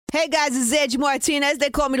Hey guys, it's Angie Martinez. They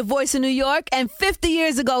call me the voice of New York. And 50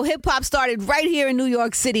 years ago, hip hop started right here in New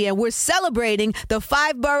York City. And we're celebrating the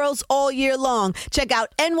 5 boroughs all year long. Check out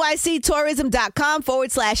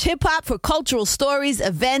nyctourism.com/hip hop for cultural stories,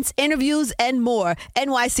 events, interviews, and more.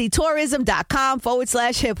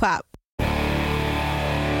 nyctourism.com/hip hop.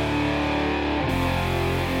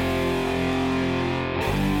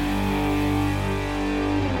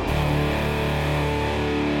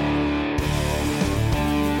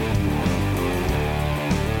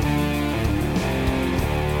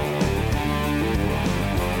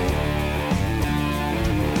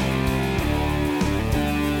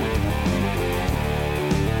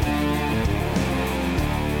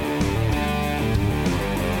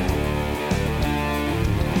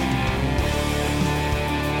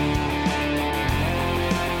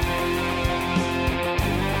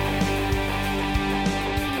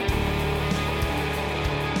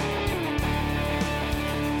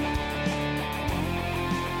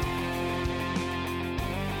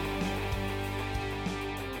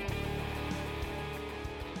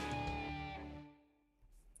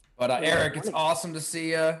 But Eric, it's awesome to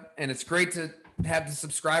see you, and it's great to have the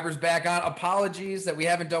subscribers back on. Apologies that we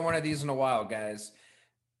haven't done one of these in a while, guys.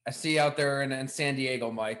 I see you out there in San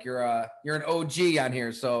Diego, Mike. You're an OG on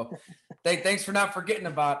here, so thanks for not forgetting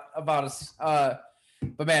about us. But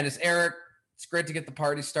man, it's Eric. It's great to get the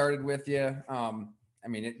party started with you.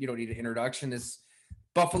 You don't need an introduction. This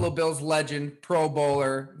Buffalo Bills legend, Pro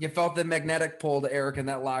Bowler. You felt the magnetic pull to Eric in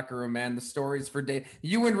that locker room, man. The stories for day.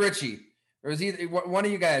 You and Richie. Or was either one of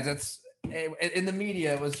you guys that's in the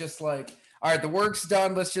media was just like, all right, the work's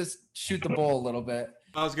done. Let's just shoot the bull a little bit.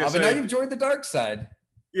 I was gonna say, but now you've joined the dark side.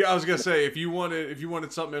 Yeah, I was gonna say if you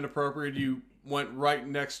wanted something inappropriate, you went right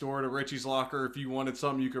next door to Richie's locker. If you wanted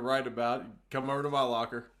something you could write about, come over to my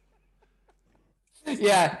locker.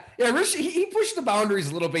 Yeah. Richie, he pushed the boundaries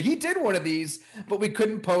a little bit. He did one of these, but we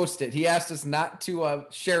couldn't post it. He asked us not to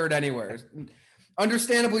share it anywhere.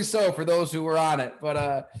 Understandably so for those who were on it,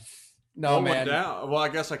 but no, man. Well, I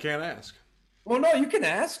guess I can't ask. Well, no, you can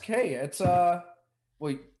ask. Hey, it's you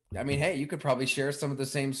could probably share some of the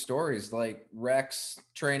same stories, like Rex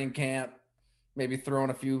training camp, maybe throwing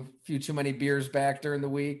a few too many beers back during the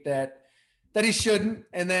week that he shouldn't,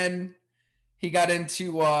 and then he got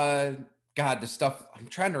into the stuff. I'm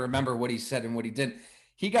trying to remember what he said and what he didn't.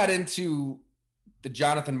 He got into the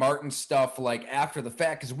Jonathan Martin stuff like after the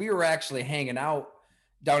fact because we were actually hanging out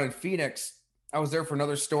down in Phoenix. I was there for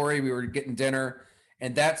another story. We were getting dinner,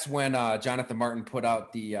 and that's when Jonathan Martin put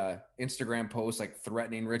out the Instagram post like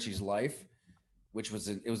threatening Richie's life, which was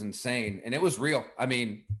insane, and it was real. I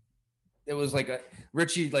mean, it was like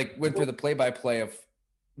Richie like went through the play-by-play of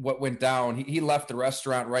what went down. He left the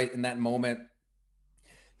restaurant right in that moment,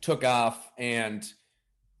 took off, and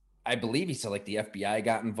I believe he said like the FBI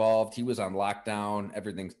got involved. He was on lockdown.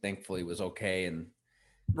 Everything thankfully was okay, and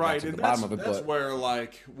right, and that's where,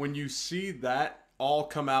 like, when you see that all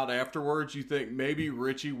come out afterwards, you think maybe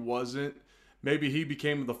Richie maybe he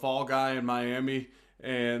became the fall guy in Miami,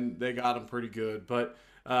 and they got him pretty good. But,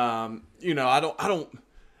 I don't,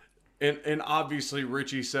 and obviously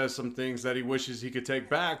Richie says some things that he wishes he could take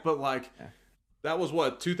back, but, like, that was,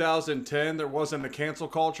 2010? There wasn't a cancel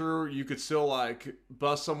culture. You could still, like,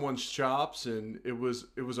 bust someone's chops, and it was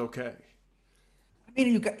okay. I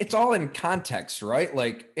mean, it's all in context, right?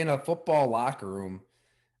 Like in a football locker room.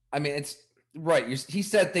 I mean, it's right. He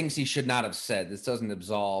said things he should not have said. This doesn't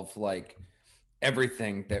absolve like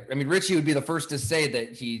everything that. I mean, Richie would be the first to say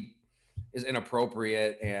that he is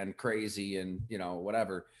inappropriate and crazy and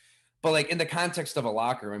whatever. But like in the context of a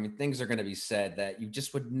locker room, I mean, things are going to be said that you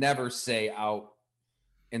just would never say out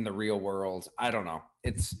in the real world. I don't know.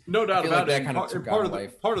 It's no doubt about like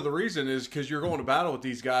it. Part of the reason is because you're going to battle with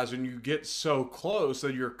these guys and you get so close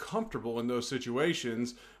that you're comfortable in those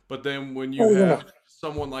situations. But then when you have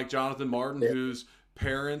someone like Jonathan Martin, whose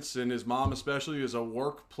parents and his mom especially is a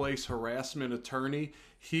workplace harassment attorney,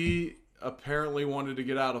 he apparently wanted to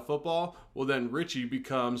get out of football. Well, then Richie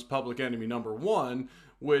becomes public enemy number one,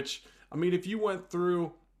 which, I mean, if you went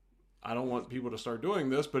through, I don't want people to start doing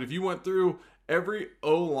this, but if you went through every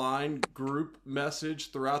O-line group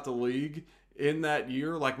message throughout the league in that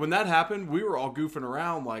year, like when that happened, we were all goofing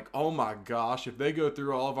around like, oh my gosh, if they go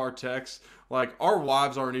through all of our texts, like our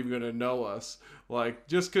wives aren't even going to know us. Like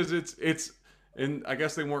just because it's, and I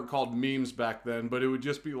guess they weren't called memes back then, but it would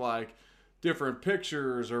just be like different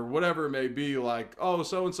pictures or whatever it may be, like, oh,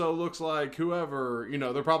 so-and-so looks like whoever,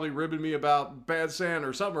 they're probably ribbing me about Bad Santa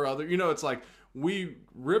or something or other. It's like we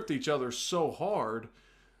ripped each other so hard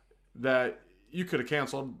that you could have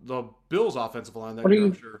canceled the Bills offensive line that year,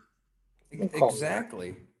 I'm sure.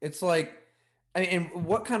 Exactly. It's like I mean, and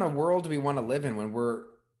what kind of world do we want to live in when we're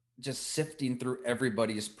just sifting through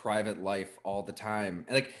everybody's private life all the time?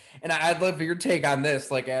 Like, and I'd love your take on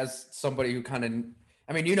this, like as somebody who kind of,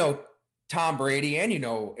 I mean, Tom Brady and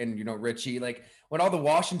Richie, like when all the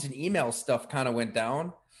Washington email stuff kind of went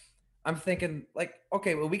down, I'm thinking like,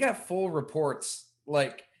 okay, well, we got full reports,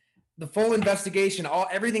 like the full investigation,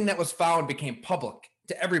 everything that was found became public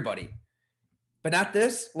to everybody. But not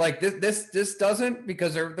this. Like this doesn't,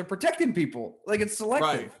 because they're protecting people. Like it's selective.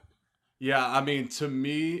 Right. Yeah, I mean, to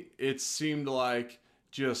me, it seemed like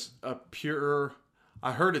just a pure.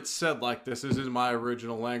 I heard it said like this. This is my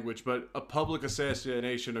original language, but a public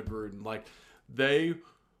assassination of Gruden. Like they,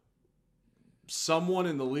 someone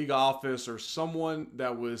in the league office or someone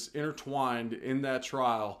that was intertwined in that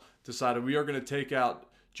trial decided we are going to take out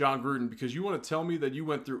John Gruden because you want to tell me that you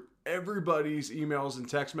went through everybody's emails and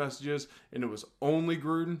text messages and it was only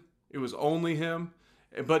Gruden. It was only him.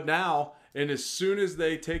 But now, and as soon as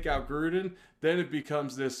they take out Gruden, then it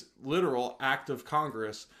becomes this literal act of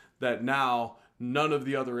Congress that now none of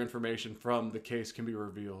the other information from the case can be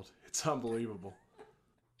revealed. It's unbelievable.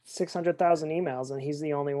 600,000 emails, and he's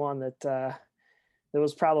the only one that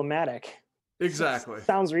was problematic. Exactly.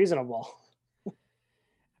 Sounds reasonable.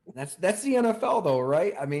 That's the NFL though,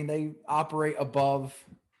 right? I mean, they operate above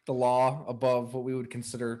the law, above what we would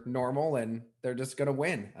consider normal, and they're just going to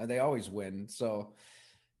win. They always win. So,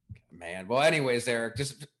 man. Well, anyways, Eric,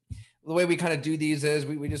 just the way we kind of do these is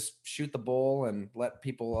we just shoot the bull and let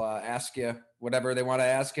people ask you whatever they want to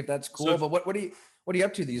ask, if that's cool. So, but what are you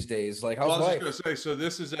up to these days? Like, how's life? I was just going to say, so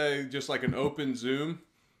this is just like an open Zoom.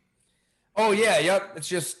 Oh yeah. Yep. It's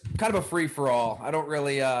just kind of a free for all. I don't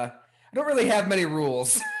really have many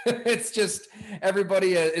rules. It's just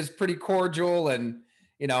everybody is pretty cordial. And,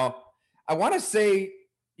 I want to say,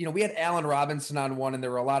 we had Allen Robinson on one and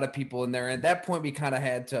there were a lot of people in there. And at that point, we kind of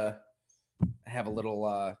had to have a little,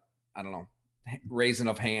 I don't know, raising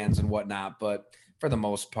of hands and whatnot. But for the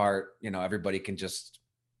most part, everybody can just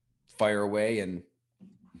fire away and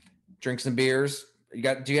drink some beers.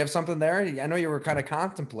 Do you have something there? I know you were kind of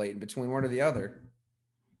contemplating between one or the other.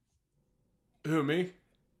 Who, me?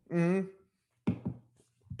 Mm-hmm.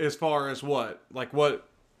 As far as what? Like what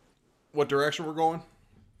direction we're going?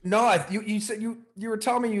 No, you said you were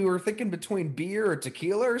telling me you were thinking between beer or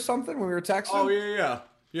tequila or something when we were texting. Oh yeah.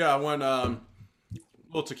 I went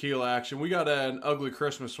little tequila action. We got an ugly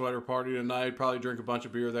Christmas sweater party tonight. Probably drink a bunch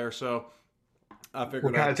of beer there. So I figured.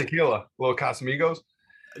 What kind of tequila? Little Casamigos?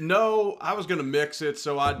 No, I was gonna mix it,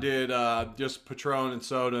 so I did just Patron and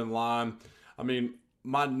soda and lime. I mean,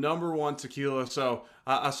 my number one tequila. So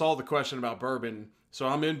I saw the question about bourbon. So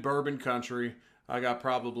I'm in bourbon country. I got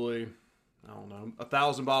probably, I don't know,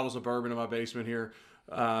 1,000 bottles of bourbon in my basement here.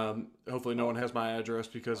 Hopefully no one has my address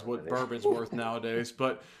because what bourbon's worth nowadays.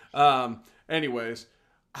 But anyways,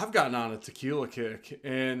 I've gotten on a tequila kick.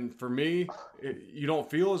 And for me, you don't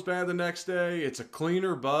feel as bad the next day. It's a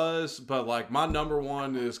cleaner buzz. But like my number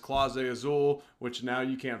one is Clase Azul, which now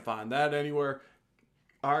you can't find that anywhere.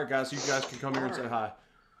 All right, guys, you guys can come here and say hi.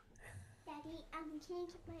 Daddy, I'm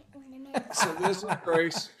changing my ornament. So this is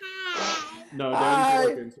Grace. Hi. No, Daddy's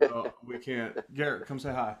working, so we can't. Garrett, come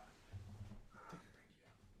say hi.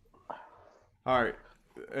 All right.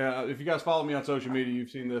 If you guys follow me on social media,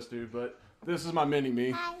 you've seen this dude, but this is my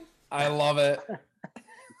mini-me. Hi. I love it.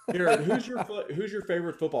 Garrett, who's your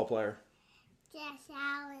favorite football player? Josh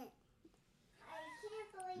Allen. I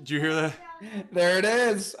can't believe Did you hear that? There it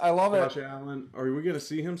is. I love Josh it. Allen. Are we going to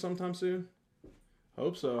see him sometime soon?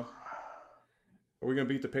 Hope so. Are we going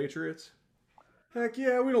to beat the Patriots? Heck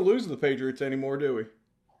yeah, we don't lose to the Patriots anymore, do we?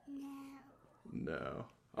 No. No.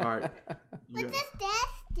 All right. What does this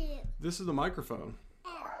do? This is the microphone.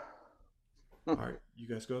 Oh. All right, you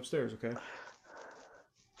guys go upstairs, okay?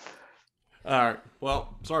 All right.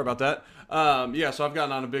 Well, sorry about that. Yeah, so I've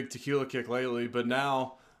gotten on a big tequila kick lately, but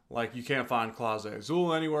now, like, you can't find Clase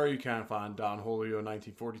Azul anywhere. You can't find Don Julio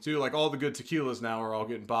 1942. Like, all the good tequilas now are all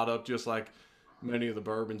getting bought up, just like many of the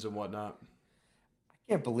bourbons and whatnot.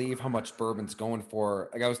 I can't believe how much bourbon's going for.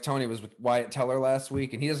 Like I was telling you, it was with Wyatt Teller last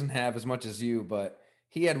week, and he doesn't have as much as you, but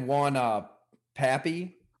he had one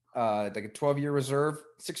Pappy, like a 12-year reserve,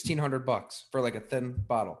 $1,600 for like a thin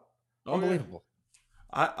bottle. Oh, Unbelievable.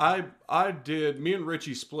 Yeah. I did. Me and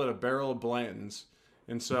Richie split a barrel of Blanton's,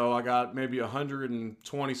 and so I got maybe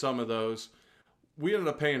 120 some of those. We ended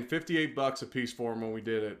up paying $58 a piece for them when we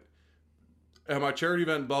did it. At my charity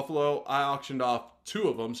event in Buffalo, I auctioned off 2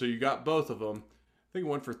 of them, so you got both of them. I think it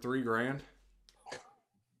went for $3,000.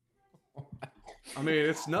 I mean,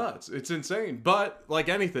 it's nuts. It's insane. But like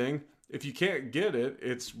anything, if you can't get it,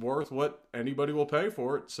 it's worth what anybody will pay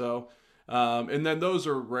for it. So And then those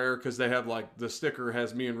are rare because they have like the sticker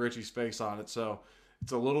has me and Richie's face on it. So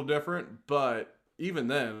it's a little different. But even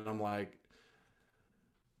then, I'm like,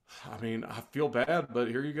 I mean, I feel bad, but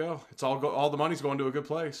here you go. It's all the money's going to a good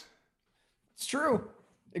place. It's true.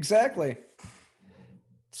 Exactly.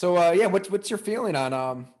 So yeah, what's your feeling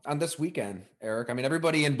on this weekend, Eric? I mean,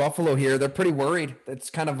 everybody in Buffalo here, they're pretty worried. It's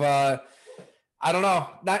kind of I don't know,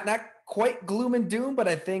 not quite gloom and doom, but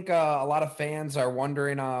I think a lot of fans are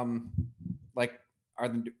wondering like are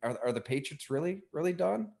the Patriots really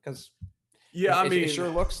done? Because Yeah, it sure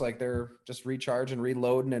looks like they're just recharging,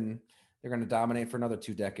 reloading, and they're going to dominate for another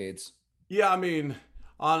 2 decades. Yeah, I mean,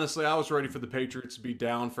 honestly, I was ready for the Patriots to be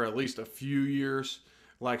down for at least a few years.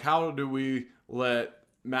 Like, how do we let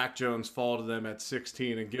Mac Jones fall to them at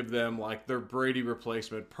 16 and give them like their Brady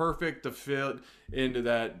replacement, perfect to fit into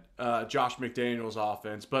that Josh McDaniels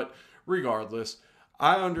offense? But regardless,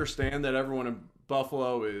 I understand that everyone in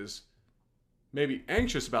Buffalo is maybe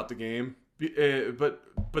anxious about the game,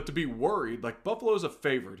 but to be worried, like Buffalo's a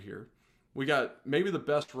favorite here. We got maybe the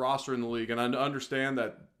best roster in the league, and I understand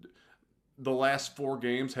that the last 4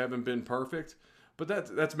 games haven't been perfect, but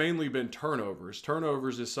that's mainly been turnovers.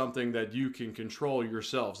 Turnovers is something that you can control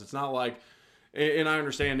yourselves. It's not like, and I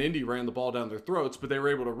understand Indy ran the ball down their throats, but they were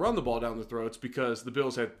able to run the ball down their throats because the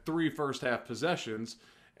Bills had 3 first-half possessions,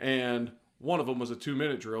 and one of them was a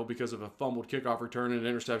 2-minute drill because of a fumbled kickoff return and an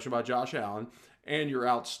interception by Josh Allen, and you're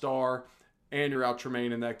out Starr, and you're out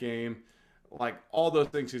Tremaine in that game. Like, all those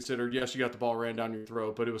things considered, yes, you got the ball ran down your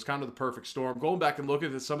throat, but it was kind of the perfect storm. Going back and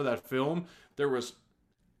looking at some of that film, there was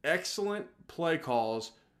excellent play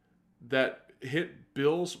calls that hit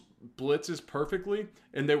Bills blitzes perfectly,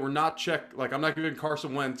 and they were not checked. Like, I'm not giving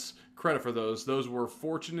Carson Wentz credit for those. Those were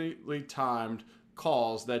fortunately timed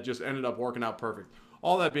calls that just ended up working out perfect.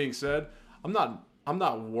 All that being said, I'm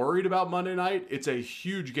not worried about Monday night. It's a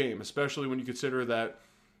huge game, especially when you consider that,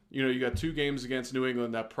 you know, you got 2 games against New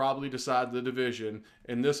England that probably decide the division,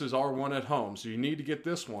 and this is our one at home, so you need to get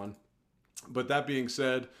this one. But that being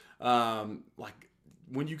said, like,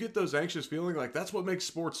 when you get those anxious feelings, like, that's what makes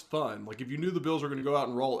sports fun. Like, if you knew the Bills were going to go out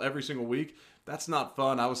and roll every single week, that's not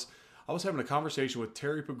fun. I was having a conversation with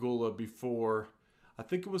Terry Pagula before, I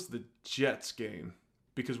think it was the Jets game,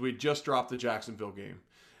 because we just dropped the Jacksonville game.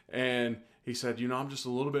 And he said, you know, I'm just a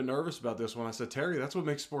little bit nervous about this one. I said, Terry, that's what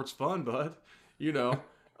makes sports fun, bud. You know,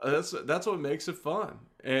 that's what makes it fun.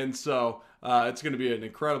 And so it's going to be an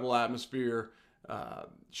incredible atmosphere.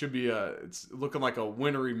 It's looking like a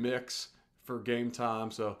wintry mix for game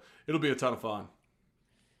time. So it'll be a ton of fun.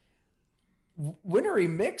 Wintry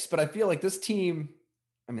mix, but I feel like this team,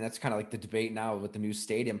 I mean, that's kind of like the debate now with the new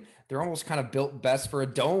stadium. They're almost kind of built best for a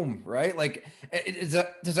dome, right? Like,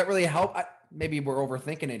 does that really help? Maybe we're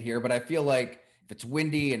overthinking it here, but I feel like if it's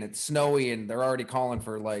windy and it's snowy and they're already calling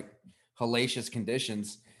for like hellacious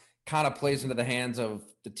conditions, kind of plays into the hands of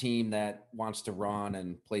the team that wants to run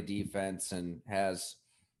and play defense and has,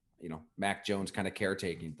 you know, Mac Jones kind of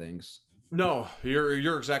caretaking things. No,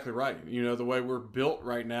 you're exactly right. You know, the way we're built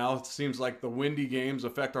right now, it seems like the windy games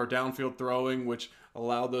affect our downfield throwing, which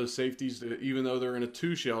allow those safeties to, even though they're in a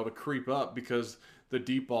 2-shell, to creep up because the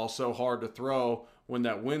deep ball's so hard to throw when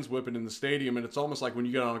that wind's whipping in the stadium. And it's almost like when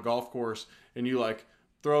you get on a golf course and you like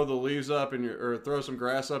throw the leaves up and or throw some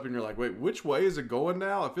grass up and you're like, wait, which way is it going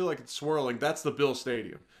now? I feel like it's swirling. That's the Bill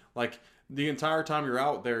Stadium. Like, the entire time you're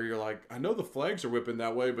out there, you're like, I know the flags are whipping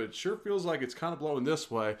that way, but it sure feels like it's kind of blowing this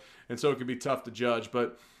way. And so it can be tough to judge.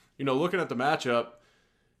 But, you know, looking at the matchup,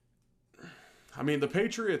 I mean, the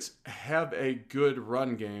Patriots have a good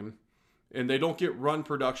run game, and they don't get run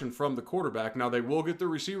production from the quarterback. Now, they will get the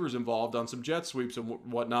receivers involved on some jet sweeps and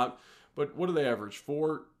whatnot, but what do they average?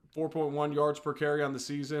 4.1 yards per carry on the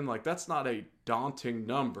season? Like, that's not a daunting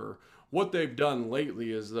number. What they've done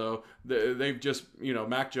lately is, though, they've just, you know,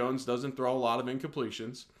 Mac Jones doesn't throw a lot of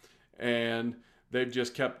incompletions, and they've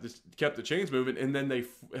just kept the chains moving, and then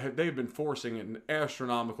they've been forcing an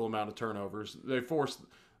astronomical amount of turnovers. They forced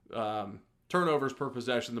turnovers per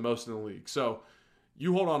possession the most in the league. So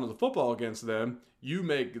you hold on to the football against them, you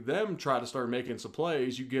make them try to start making some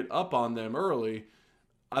plays, you get up on them early.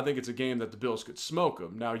 I think it's a game that the Bills could smoke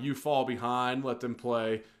them. Now, you fall behind, let them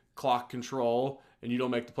play clock control, and you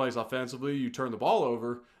don't make the plays offensively, you turn the ball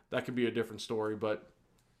over, that could be a different story. But,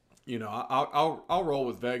 you know, I'll roll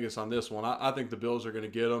with Vegas on this one. I think the Bills are going to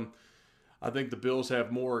get them. I think the Bills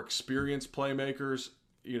have more experienced playmakers,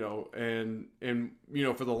 you know, and you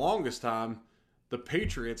know, for the longest time, the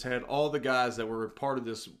Patriots had all the guys that were part of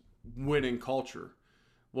this winning culture.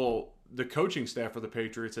 Well, the coaching staff for the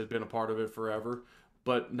Patriots had been a part of it forever,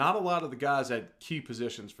 but not a lot of the guys had key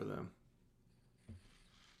positions for them.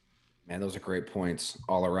 Man, those are great points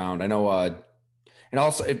all around. I know, and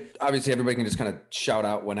also, obviously, everybody can just kind of shout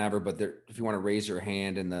out whenever, but if you want to raise your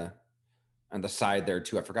hand on the side there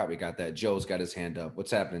too, I forgot we got that. Joe's got his hand up.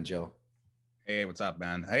 What's happening, Joe? Hey, what's up,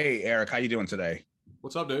 man? Hey, Eric, how you doing today?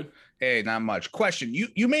 What's up, dude? Hey, not much. Question: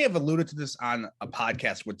 You may have alluded to this on a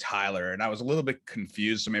podcast with Tyler, and I was a little bit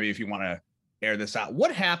confused. So maybe if you want to air this out,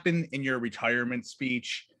 what happened in your retirement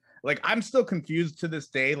speech? Like, I'm still confused to this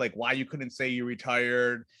day, like why you couldn't say you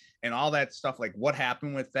retired and all that stuff. Like, what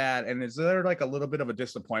happened with that? And is there like a little bit of a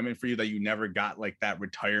disappointment for you that you never got like that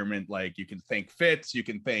retirement? Like, you can thank Fitz, you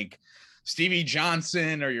can thank Stevie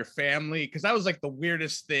Johnson or your family, because that was like the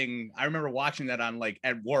weirdest thing. I remember watching that on like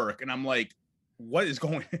at work, and I'm like, what is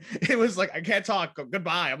going it was like, I can't talk,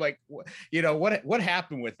 goodbye. I'm like, what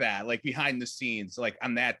happened with that, like behind the scenes, like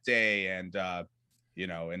on that day? And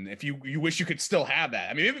and if you wish you could still have that.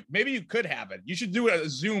 I mean, maybe you could have it. You should do a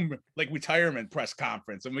Zoom like retirement press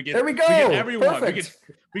conference, and we get everyone. Perfect.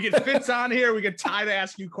 We get Fitz on here. We get Ty to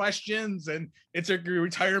ask you questions, and it's a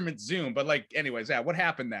retirement Zoom. But like, anyways, what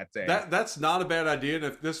happened that day? That's not a bad idea. And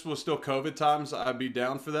if this was still COVID times, I'd be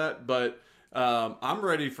down for that. But I'm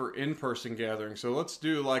ready for in-person gatherings. So let's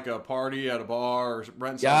do like a party at a bar or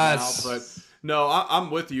rent something out. But no, I'm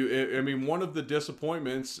with you. I mean, one of the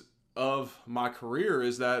disappointments of my career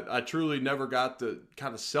is that I truly never got to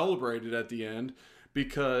kind of celebrate it at the end,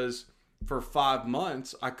 because for 5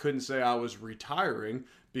 months I couldn't say I was retiring,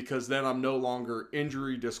 because then I'm no longer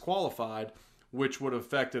injury disqualified, which would have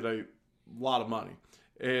affected a lot of money.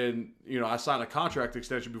 And, I signed a contract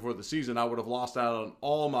extension before the season. I would have lost out on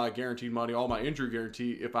all my guaranteed money, all my injury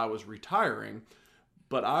guarantee if I was retiring,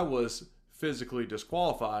 but I was physically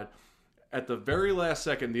disqualified. At the very last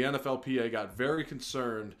second, the NFLPA got very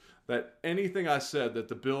concerned that anything I said that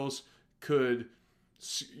the Bills could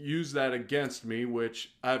use that against me,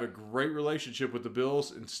 which I have a great relationship with the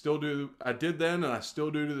Bills and still do. I did then and I still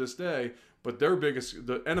do to this day. But the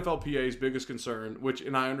NFLPA's biggest concern,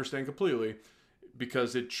 and I understand completely,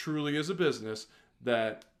 because it truly is a business,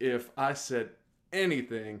 that if I said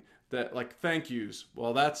anything that like thank yous,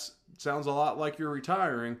 well, that sounds a lot like you're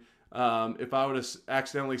retiring. If I would have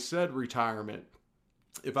accidentally said retirement,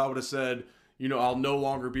 if I would have said, I'll no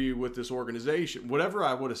longer be with this organization, whatever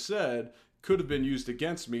I would have said could have been used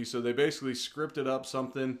against me. So they basically scripted up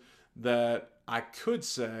something that I could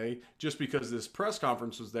say just because this press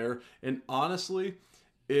conference was there. And honestly,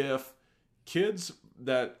 if kids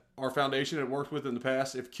that our foundation had worked with in the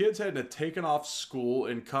past, if kids hadn't taken off school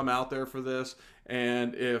and come out there for this,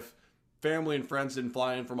 and if family and friends didn't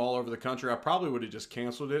fly in from all over the country, I probably would have just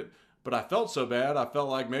canceled it. But I felt so bad. I felt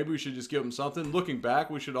like maybe we should just give them something. Looking back,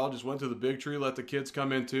 we should all just went to the big tree, let the kids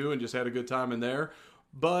come in too, and just had a good time in there.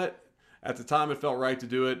 But at the time, it felt right to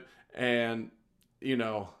do it. And,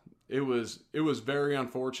 it was very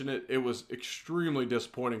unfortunate. It was extremely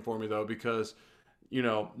disappointing for me, though, because,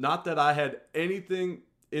 not that I had anything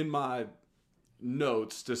in my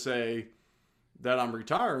notes to say that I'm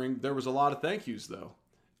retiring. There was a lot of thank yous, though.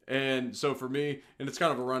 And so for me, and it's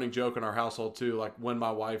kind of a running joke in our household too, like when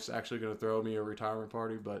my wife's actually going to throw me a retirement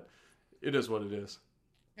party, but it is what it is.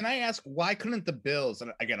 Can I ask, why couldn't the Bills,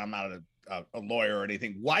 and again, I'm not a lawyer or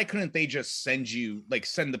anything, why couldn't they just send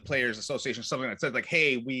the Players Association something that says like,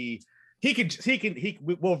 hey, we'll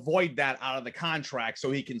void that out of the contract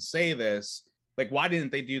so he can say this? Like, why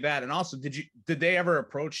didn't they do that? And also, did they ever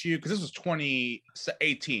approach you? Because this was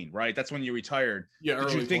 2018, right? That's when you retired. Yeah,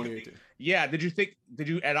 early 2018. Yeah. Did you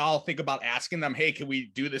at all think about asking them, hey, can we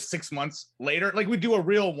do this 6 months later? Like, we do a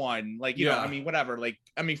real one. Like, you know, I mean, whatever. Like,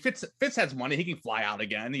 I mean, Fitz has money. He can fly out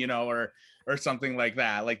again, or something like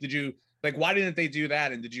that. Like, why didn't they do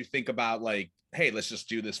that? And did you think about like, hey, let's just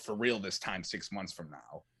do this for real this time 6 months from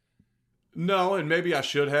now? No, and maybe I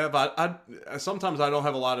should have. I sometimes I don't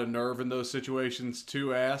have a lot of nerve in those situations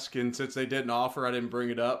to ask, and since they didn't offer, I didn't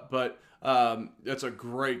bring it up. But that's a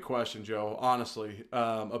great question, Joe, honestly,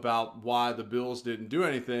 about why the Bills didn't do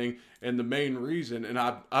anything. And the main reason, and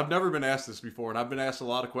I've never been asked this before, and I've been asked a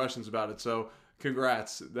lot of questions about it, so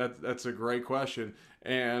congrats. That's a great question.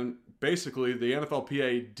 And basically, the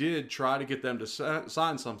NFLPA did try to get them to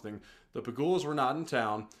sign something. The Pegulas were not in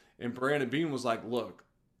town, and Brandon Beane was like, look,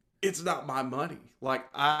 it's not my money. Like,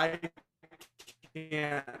 I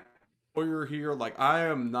can't lawyer here. Like, I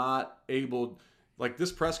am not able, like,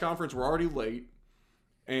 this press conference, we're already late,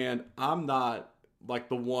 and I'm not like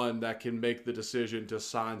the one that can make the decision to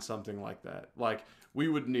sign something like that. Like, we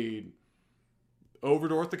would need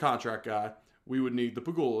Overdorf, the contract guy. We would need the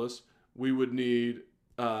Pegulas. We would need,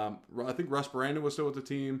 I think Russ Brandon was still with the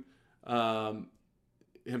team.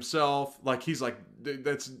 Himself, like, he's like,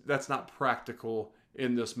 that's not practical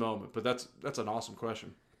in this moment. But that's an awesome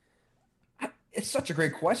question. It's such a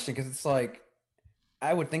great question because it's like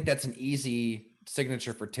I would think that's an easy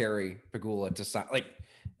signature for Terry Pegula to sign. Like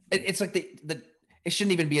it's like the it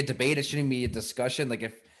shouldn't even be a debate. It shouldn't be a discussion. Like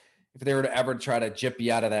if they were to ever try to gyp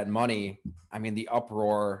you out of that money, I mean, the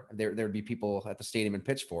uproar, there would be people at the stadium in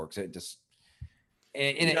pitchforks. It just,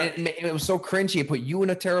 it was so cringy. It put you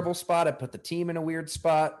in a terrible spot. It put the team in a weird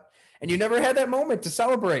spot. And you never had that moment to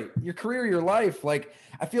celebrate your career, your life. Like,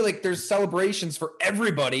 I feel like there's celebrations for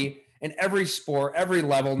everybody in every sport, every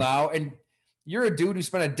level now. And you're a dude who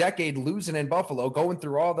spent a decade losing in Buffalo, going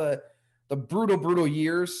through all the brutal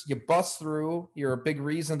years. You bust through. You're a big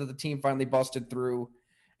reason that the team finally busted through.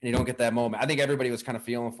 And you don't get that moment. I think everybody was kind of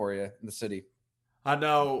feeling for you in the city. I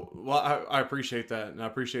know. Well, I appreciate that, and I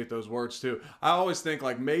appreciate those words too. I always think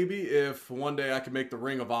like maybe if one day I could make the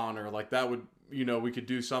Ring of Honor, like that would, we could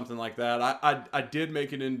do something like that. I did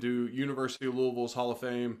make it into University of Louisville's Hall of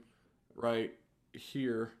Fame, right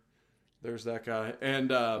here. There's that guy, and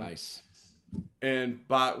Nice. And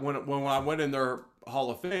when I went in their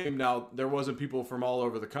Hall of Fame, now there wasn't people from all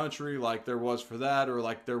over the country like there was for that, or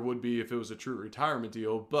like there would be if it was a true retirement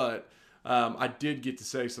deal. But I did get to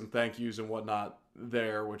say some thank yous and whatnot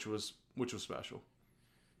there, which was special.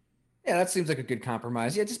 Yeah, that seems like a good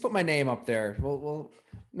compromise. Yeah, just put my name up there. We'll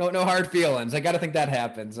no hard feelings. I got to think that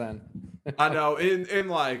happens then. I know. And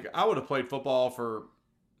like I would have played football for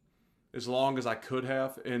as long as I could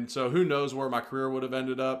have, and so who knows where my career would have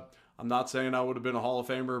ended up. I'm not saying I would have been a Hall of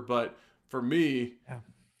Famer, but for me,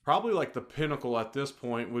 probably like the pinnacle at this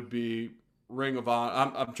point would be Ring of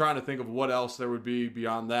Honor. I'm trying to think of what else there would be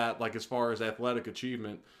beyond that, like as far as athletic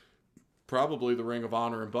achievement. Probably the Ring of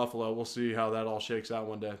Honor in Buffalo. We'll see how that all shakes out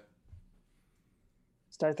one day.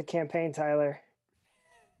 Start the campaign, Tyler.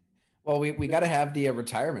 Well, we got to have the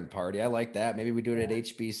retirement party. I like that. Maybe we do it at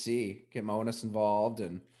HBC. Get Monas involved,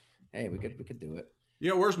 and hey, we could do it.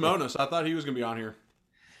 Yeah, where's Monas? I thought he was gonna be on here.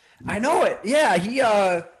 I know it.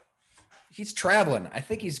 Yeah, he's traveling. I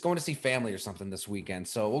think he's going to see family or something this weekend.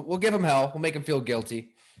 So we'll give him hell. We'll make him feel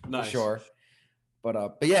guilty. Nice. For sure.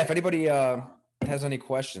 But yeah, if anybody has any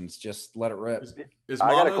questions, just let it rip. Is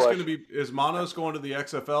Monos going to the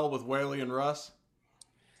XFL with Whaley and Russ?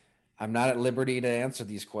 I'm not at liberty to answer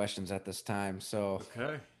these questions at this time. So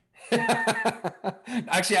okay.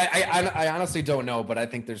 Actually, I honestly don't know, but I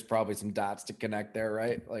think there's probably some dots to connect there,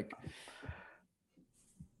 right? Like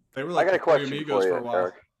they were like I got a question amigos for a while.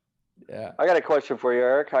 Eric. Yeah. I got a question for you,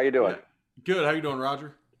 Eric. How you doing? Yeah. Good. How you doing,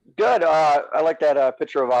 Roger? Good. I like that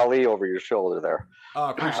picture of Ali over your shoulder there. Oh,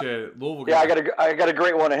 appreciate it. Louisville Yeah, guy. I got a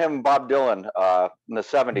great one of him and Bob Dylan in the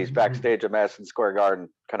 70s backstage at Madison Square Garden,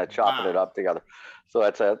 kind of chopping it up together. So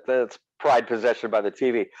that's pride possession by the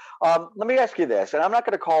TV. Let me ask you this, and I'm not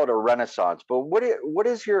going to call it a renaissance, but what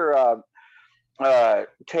is your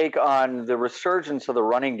take on the resurgence of the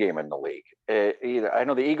running game in the league? I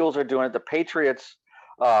know the Eagles are doing it. The Patriots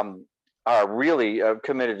are really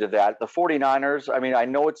committed to that. The 49ers, I mean, I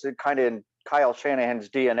know it's kind of in Kyle Shanahan's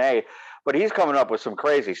DNA, but he's coming up with some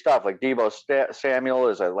crazy stuff. Like Deebo Samuel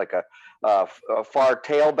is a far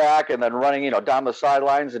tailback and then running, down the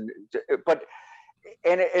sidelines. And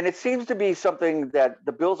it seems to be something that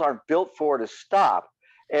the Bills aren't built for to stop.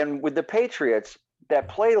 And with the Patriots, that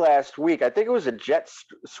play last week, I think it was a jet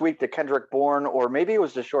sweep to Kendrick Bourne, or maybe it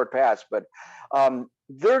was the short pass, but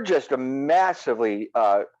they're just a massively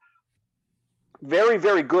very,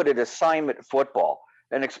 very good at assignment football,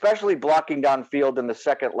 and especially blocking downfield in the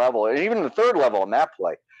second level and even the third level in that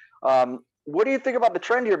play. What do you think about the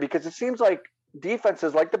trend here? Because it seems like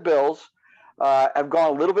defenses like the Bills have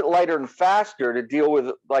gone a little bit lighter and faster to deal with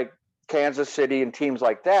like Kansas City and teams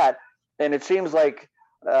like that. And it seems like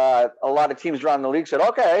a lot of teams around the league said,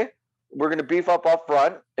 okay, we're going to beef up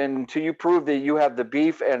front. And until you prove that you have the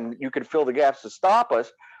beef and you can fill the gaps to stop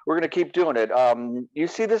us, we're going to keep doing it. You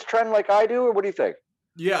see this trend like I do, or what do you think?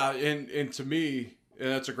 Yeah, and to me, and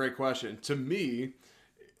that's a great question. To me,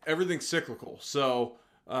 everything's cyclical. So,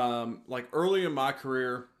 like early in my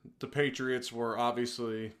career, the Patriots were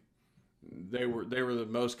obviously they were the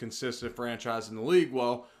most consistent franchise in the league.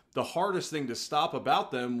 Well, the hardest thing to stop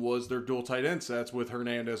about them was their dual tight end sets with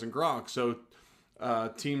Hernandez and Gronk. So,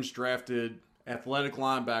 teams drafted athletic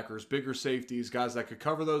linebackers, bigger safeties, guys that could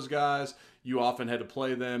cover those guys. You often had to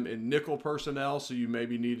play them in nickel personnel, so you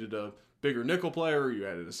maybe needed a bigger nickel player, you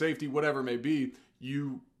added a safety, whatever it may be.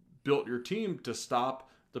 You built your team to stop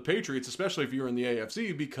the Patriots, especially if you were in the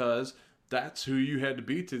AFC, because that's who you had to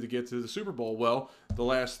beat to get to the Super Bowl. Well, the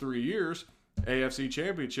last 3 years, AFC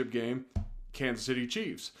Championship game, Kansas City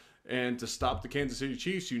Chiefs. And to stop the Kansas City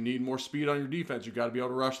Chiefs, you need more speed on your defense. You got to be able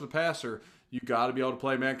to rush the passer. you got to be able to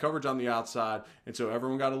play man coverage on the outside. And so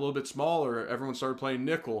everyone got a little bit smaller. Everyone started playing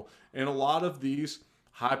nickel. And a lot of these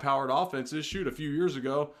high-powered offenses, shoot, a few years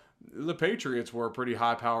ago, the Patriots were a pretty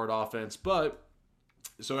high-powered offense. But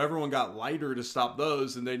so everyone got lighter to stop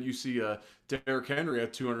those. And then you see Derrick Henry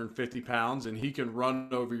at 250 pounds, and he can run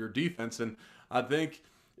over your defense. And I think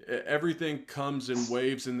everything comes in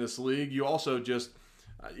waves in this league. You also just,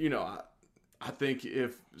 I think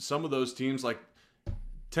if some of those teams like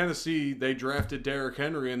Tennessee, they drafted Derrick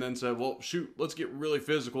Henry and then said, well, shoot, let's get really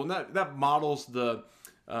physical. And that models the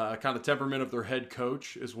kind of temperament of their head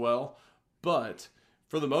coach as well. But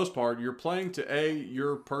for the most part, you're playing to A,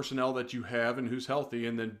 your personnel that you have and who's healthy,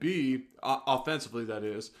 and then B, offensively that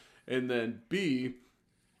is, and then B,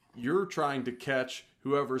 you're trying to catch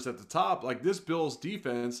whoever's at the top. Like this Bills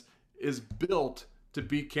defense is built to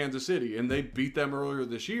beat Kansas City, and they beat them earlier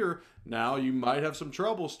this year. Now you might have some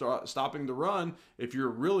trouble stopping the run if you're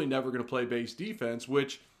really never going to play base defense,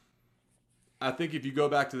 which I think if you go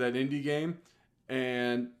back to that Indy game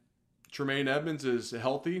and Tremaine Edmonds is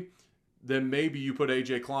healthy, then maybe you put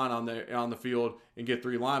A.J. Klein on the field and get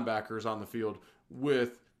 3 linebackers on the field.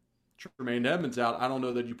 With Tremaine Edmonds out, I don't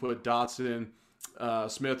know that you put Dotson,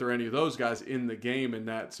 Smith, or any of those guys in the game in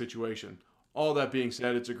that situation. All that being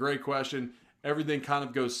said, it's a great question. Everything kind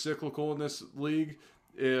of goes cyclical in this league.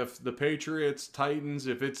 If the Patriots, Titans,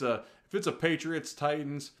 if it's a Patriots,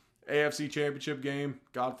 Titans, AFC Championship game,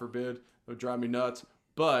 God forbid, it would drive me nuts.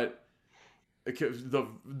 But the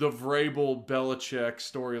Vrabel Belichick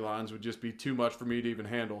storylines would just be too much for me to even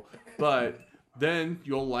handle. But then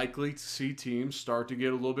you'll likely see teams start to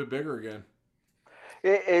get a little bit bigger again.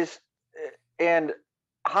 And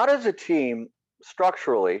how does a team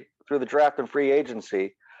structurally through the draft and free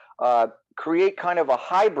agency create kind of a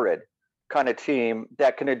hybrid kind of team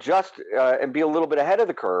that can adjust and be a little bit ahead of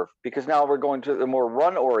the curve? Because now we're going to the more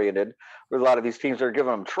run oriented, where a lot of these teams are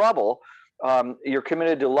giving them trouble. You're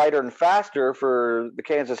committed to lighter and faster for the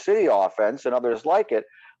Kansas City offense and others like it.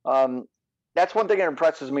 That's one thing that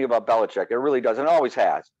impresses me about Belichick. It really does, and it always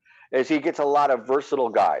has, is he gets a lot of versatile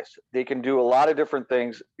guys. They can do a lot of different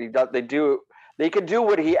things. They can do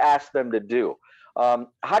what he asks them to do.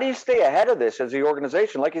 How do you stay ahead of this as the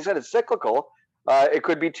organization? Like you said, it's cyclical. It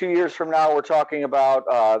could be 2 years from now we're talking about,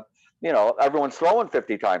 everyone's throwing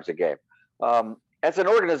 50 times a game. As an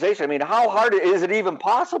organization, I mean, how hard is it even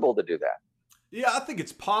possible to do that? Yeah, I think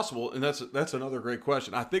it's possible, and that's another great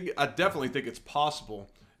question. I definitely think it's possible,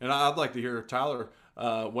 and I'd like to hear Tyler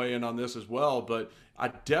weigh in on this as well, but I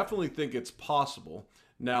definitely think it's possible.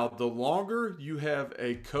 Now, the longer you have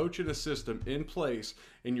a coach and a system in place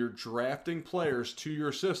and you're drafting players to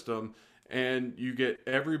your system and you get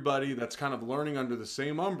everybody that's kind of learning under the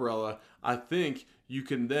same umbrella, I think you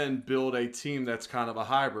can then build a team that's kind of a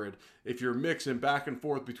hybrid. If you're mixing back and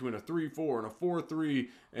forth between a 3-4 and a 4-3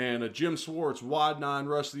 and a Jim Schwartz wide 9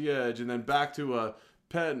 rush the edge and then back to a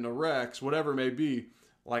Pet and a Rex, whatever it may be,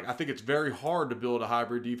 like I think it's very hard to build a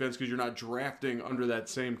hybrid defense because you're not drafting under that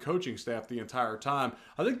same coaching staff the entire time.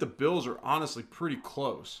 I think the Bills are honestly pretty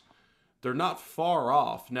close. They're not far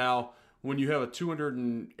off. Now, when you have a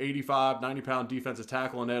 285, 90-pound defensive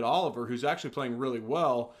tackle in Ed Oliver, who's actually playing really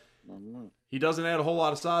well, he doesn't add a whole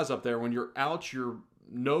lot of size up there. When you're out your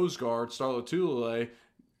nose guard, Star Lotulelei,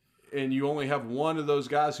 and you only have one of those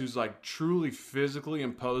guys who's like truly physically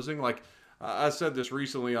imposing. Like I said this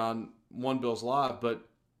recently on One Bills Live, but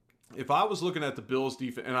if I was looking at the Bills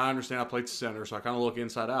defense, and I understand I played center, so I kind of look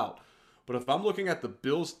inside out, but if I'm looking at the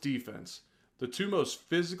Bills defense, the two most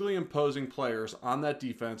physically imposing players on that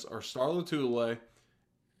defense are Star Lotulelei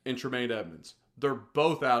and Tremaine Edmonds. They're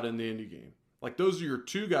both out in the Indy game. Like those are your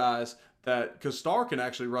two guys that, because Star can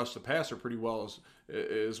actually rush the passer pretty well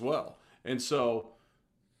as well. And so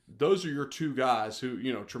those are your two guys who,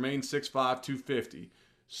 Tremaine 6'5", 250,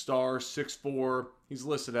 Star 6'4", he's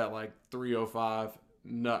listed at like 305.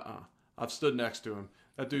 Nuh-uh. I've stood next to him.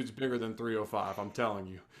 That dude's bigger than 305, I'm telling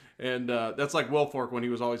you. And that's like Wilfork when he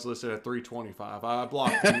was always listed at 325. I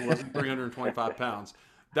blocked him. He wasn't 325 pounds.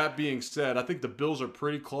 That being said, I think the Bills are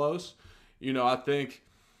pretty close. I think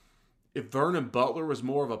if Vernon Butler was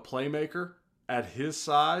more of a playmaker at his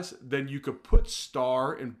size, then you could put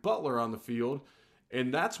Star and Butler on the field.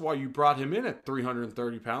 And that's why you brought him in at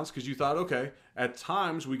 330 pounds, because you thought, okay, at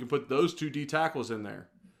times we can put those two D tackles in there.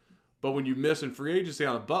 But when you miss in free agency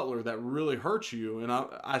on a Butler, that really hurts you. And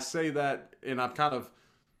I say that, and I'm kind of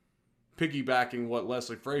piggybacking what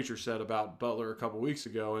Leslie Frazier said about Butler a couple weeks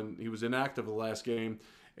ago, and he was inactive the last game.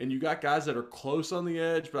 And you got guys that are close on the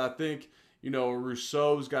edge, but I think,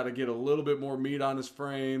 Rousseau's got to get a little bit more meat on his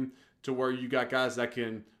frame to where you got guys that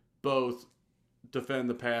can both defend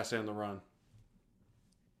the pass and the run.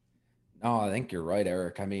 No, I think you're right,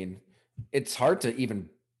 Eric. I mean, it's hard to even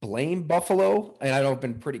blame Buffalo, and I know I've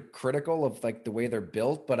been pretty critical of like the way they're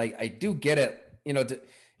built, but I do get it.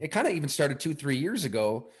 It kind of even started 2-3 years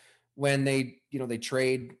ago when they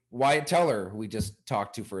trade Wyatt Teller, who we just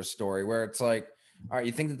talked to for a story, where it's like, all right,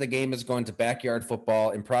 you think that the game is going to backyard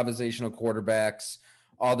football, improvisational quarterbacks,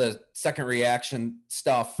 all the second reaction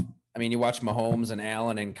stuff. I mean, you watch Mahomes and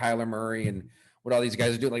Allen and Kyler Murray and what all these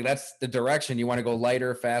guys are doing. Like, that's the direction. You want to go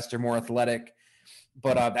lighter, faster, more athletic.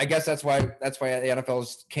 But I guess that's why the NFL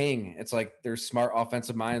is king. It's like there's smart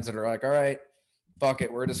offensive minds that are like, all right, fuck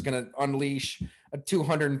it. We're just going to unleash a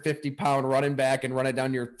 250-pound running back and run it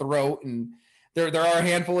down your throat. And there are a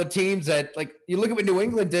handful of teams that, like, you look at what New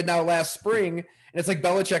England did now last spring, and it's like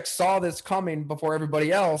Belichick saw this coming before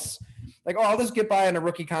everybody else. Like, oh, I'll just get by on a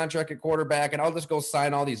rookie contract at quarterback, and I'll just go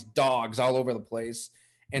sign all these dogs all over the place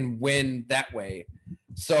and win that way.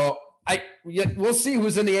 So we'll see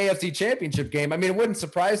who's in the AFC Championship game. I mean, it wouldn't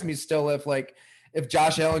surprise me still if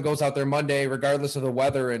Josh Allen goes out there Monday, regardless of the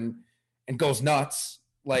weather, and goes nuts,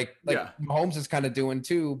 like Mahomes is kind of doing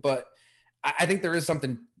too. But I think there is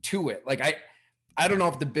something to it. Like, I don't know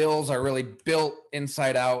if the Bills are really built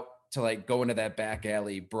inside out to like go into that back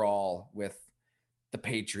alley brawl with the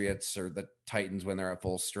Patriots or the Titans when they're at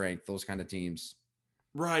full strength, those kind of teams.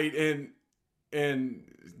 Right. And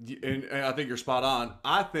I think you're spot on.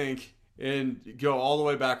 I think, and go all the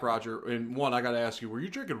way back, Roger. And one, I got to ask you, were you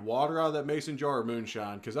drinking water out of that mason jar or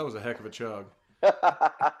moonshine? Because that was a heck of a chug.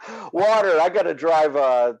 Water. I got to drive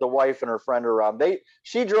the wife and her friend around.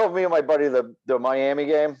 She drove me and my buddy the Miami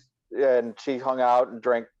game, and she hung out and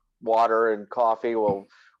drank water and coffee. Well,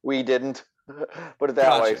 we didn't. Put it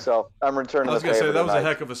that way. So I'm returning. I was going to say that was a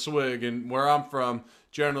heck of a swig, and where I'm from,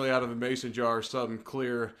 generally out of a mason jar is something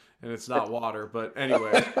clear, and it's not water. But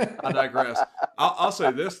anyway, I digress. I'll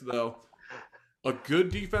say this though: a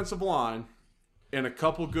good defensive line and a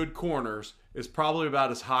couple good corners is probably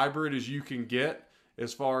about as hybrid as you can get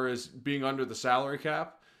as far as being under the salary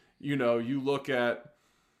cap. You look at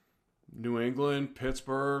New England,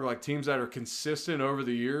 Pittsburgh, like teams that are consistent over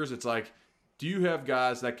the years. It's like, do you have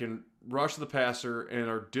guys that can rush the passer and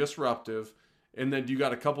are disruptive, and then you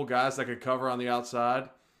got a couple guys that can cover on the outside?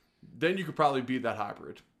 Then you could probably beat that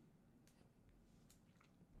hybrid.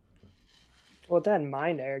 With that in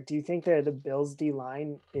mind, Eric, do you think that the Bills D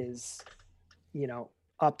line is,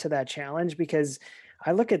 up to that challenge? Because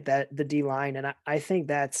I look at the D line, and I think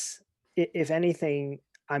that's, if anything,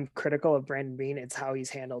 I'm critical of Brandon Beane. It's how he's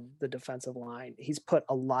handled the defensive line. He's put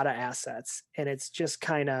a lot of assets, and it's just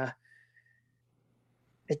kind of,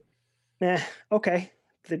 okay.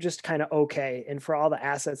 They're just kind of okay. And for all the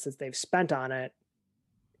assets that they've spent on it,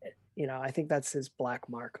 I think that's his black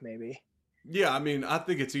mark maybe. Yeah, I mean, I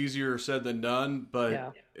think it's easier said than done, but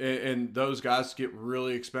yeah. And those guys get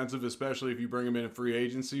really expensive, especially if you bring them in free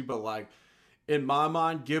agency. But like, in my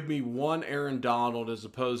mind, give me one Aaron Donald as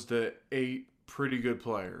opposed to 8 pretty good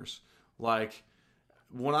players. Like,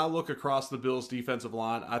 when I look across the Bills' defensive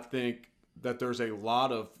line, I think that there's a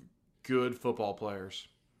lot of good football players,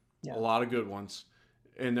 a lot of good ones.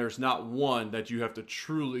 And there's not one that you have to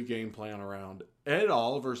truly game plan around. Ed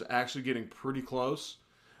Oliver's actually getting pretty close.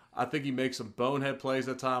 I think he makes some bonehead plays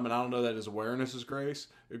at time, and I don't know that his awareness is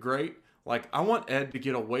great. Like, I want Ed to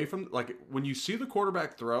get away from, like, when you see the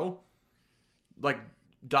quarterback throw, like,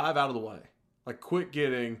 dive out of the way. Like, quit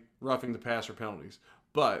getting roughing the passer penalties.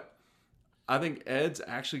 But I think Ed's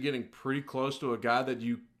actually getting pretty close to a guy that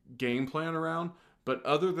you game plan around. But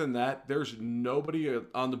other than that, there's nobody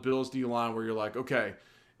on the Bills D-line where you're like, okay,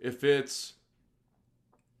 if it's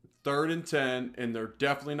 3rd and 10 and they're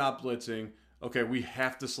definitely not blitzing, okay, we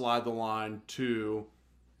have to slide the line to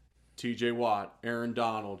TJ Watt, Aaron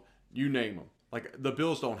Donald, you name them. Like, the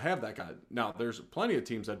Bills don't have that guy. Now, there's plenty of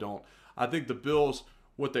teams that don't. I think the Bills,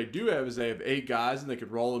 what they do have is they have 8 guys and they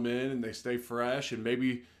could roll them in and they stay fresh, and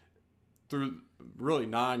maybe through really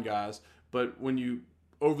 9 guys. But when you,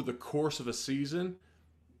 over the course of a season,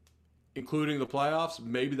 including the playoffs,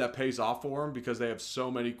 maybe that pays off for them because they have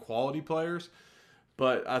so many quality players.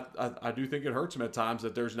 But I do think it hurts them at times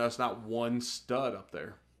that there's not one stud up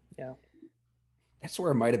there. Yeah. That's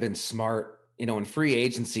where it might have been smart, in free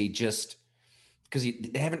agency, just because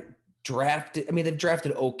they haven't drafted. I mean, they've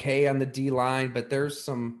drafted okay on the D line, but there's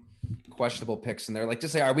some questionable picks in there. Like,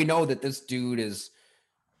 just say, all right, we know that this dude is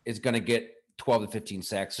going to get 12 to 15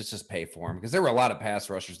 sacks. Let's just pay for him, because there were a lot of pass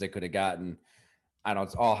rushers they could have gotten. I know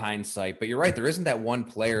it's all hindsight, but you're right. There isn't that one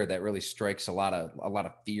player that really strikes a lot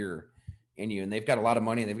of fear in you, and they've got a lot of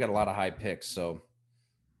money and they've got a lot of high picks, so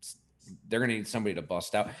they're going to need somebody to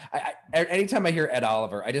bust out. Anytime I hear Ed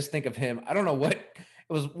Oliver, I just think of him. I don't know what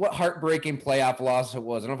was what heartbreaking playoff loss it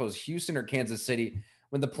was. I don't know if it was Houston or Kansas City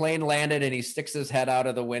when the plane landed and he sticks his head out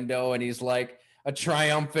of the window and he's like a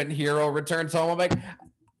triumphant hero returns home. I'm like,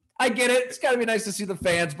 I get it. It's got to be nice to see the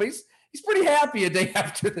fans, but he's pretty happy a day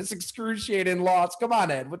after this excruciating loss. Come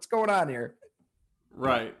on, Ed. What's going on here?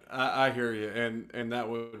 Right. I hear you. And that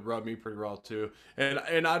would rub me pretty raw too.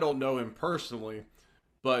 And I don't know him personally,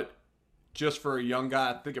 but just for a young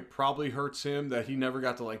guy, I think it probably hurts him that he never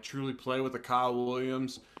got to like truly play with a Kyle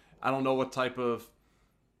Williams. I don't know what type of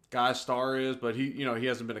guy Star is, but he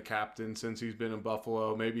hasn't been a captain since he's been in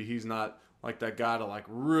Buffalo. Maybe he's not like that guy to like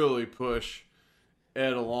really push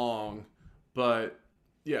Ed along. But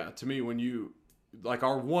yeah, to me, when you like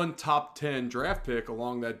our one top 10 draft pick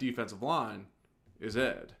along that defensive line is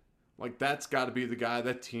Ed. Like that's got to be the guy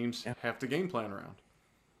that teams have to game plan around.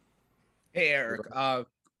 Hey, Eric,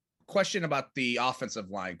 question about the offensive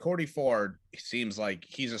line. Cody Ford seems like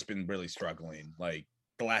he's just been really struggling like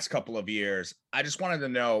the last couple of years. I just wanted to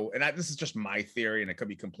know, and this is just my theory, and it could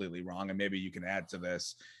be completely wrong, and maybe you can add to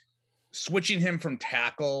this. Switching him from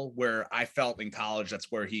tackle, where I felt in college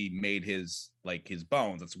that's where he made his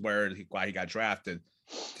bones. That's why he got drafted.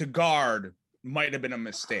 To guard might have been a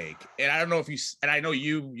mistake. And I don't know if I know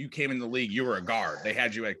you came in the league, you were a guard. They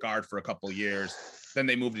had you at guard for a couple of years. Then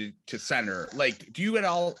they moved you to center. Like, do you at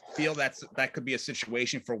all feel that could be a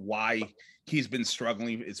situation for why he's been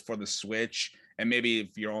struggling is for the switch? And maybe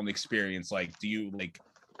if your own experience, like, do you like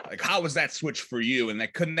how was that switch for you?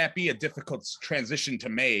 And couldn't that be a difficult transition to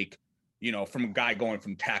make? From a guy going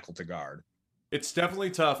from tackle to guard. It's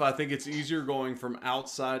definitely tough. I think it's easier going from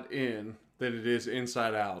outside in than it is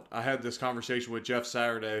inside out. I had this conversation with Jeff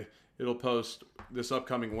Saturday. It'll post this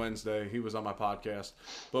upcoming Wednesday. He was on my podcast.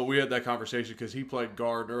 But we had that conversation because he played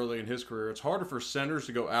guard early in his career. It's harder for centers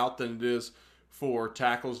to go out than it is for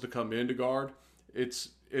tackles to come into guard. It's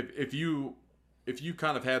if you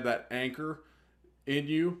kind of have that anchor in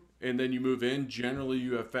you and then you move in, generally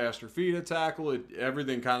you have faster feet at tackle.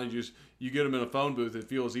 Everything kind of just, you get them in a phone booth, it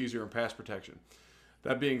feels easier in pass protection.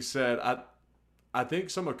 That being said, I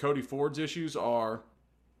think some of Cody Ford's issues are,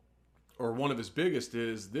 or one of his biggest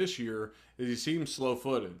is this year, is he seems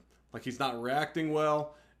slow-footed. Like he's not reacting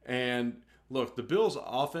well. And look, the Bills'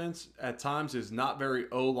 offense at times is not very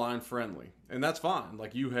O-line friendly. And that's fine.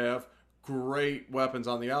 Like you have great weapons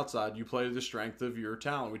on the outside. You play to the strength of your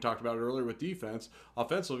talent. We talked about it earlier with defense.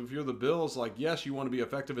 Offensively, if you're the Bills, like, yes, you want to be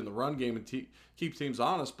effective in the run game and keep teams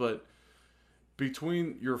honest, but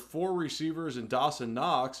between your 4 receivers and Dawson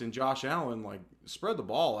Knox and Josh Allen, like, spread the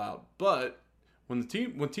ball out. But when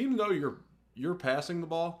teams know you're passing the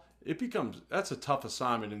ball, that's a tough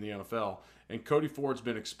assignment in the NFL. And Cody Ford's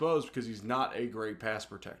been exposed because he's not a great pass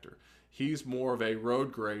protector. He's more of a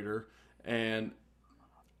road grader, and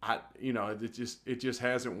it just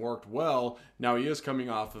hasn't worked well. Now he is coming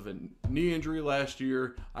off of a knee injury last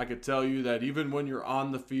year. I could tell you that even when you're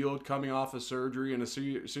on the field coming off of surgery and a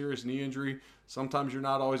serious knee injury, sometimes you're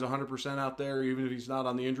not always 100% out there, even if he's not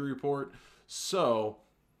on the injury report. So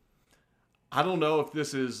I don't know if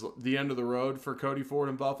this is the end of the road for Cody Ford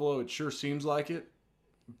in Buffalo. It sure seems like it.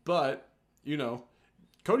 But,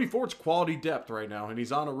 Cody Ford's quality depth right now, and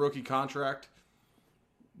he's on a rookie contract.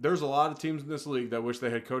 There's a lot of teams in this league that wish they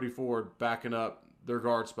had Cody Ford backing up their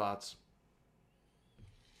guard spots.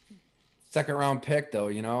 Second round pick, though,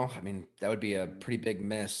 I mean, that would be a pretty big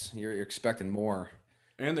miss. You're expecting more.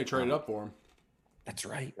 And they traded up for him. That's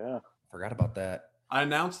right. Yeah. Forgot about that. I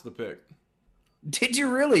announced the pick. Did you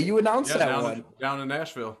really? You announced that one. Down in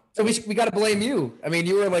Nashville. So we got to blame you. I mean,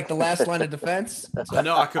 you were like the last line of defense. I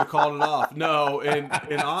know I could have called it off. No, and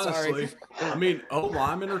honestly, I mean,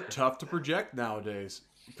 O-linemen are tough to project nowadays.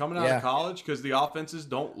 Coming out of college, because the offenses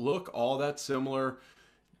don't look all that similar.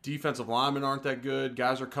 Defensive linemen aren't that good.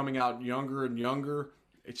 Guys are coming out younger and younger.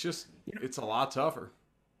 It's just, it's a lot tougher.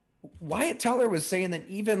 Wyatt Teller was saying that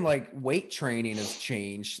even like weight training has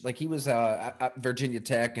changed. Like he was at Virginia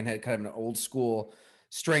Tech and had kind of an old school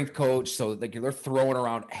strength coach. So like they're throwing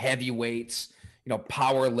around heavy weights,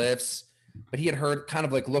 power lifts. But he had heard kind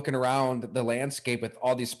of like looking around the landscape with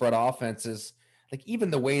all these spread offenses, like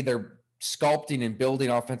even the way they're sculpting and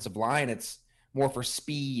building offensive line, it's more for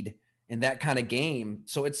speed and that kind of game.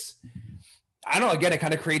 So it's, I don't know, again, it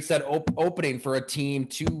kind of creates that opening for a team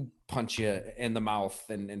to punch you in the mouth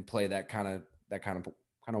and play that kind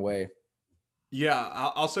of way. Yeah,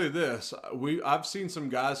 I'll say this. I've seen some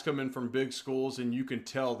guys come in from big schools, and you can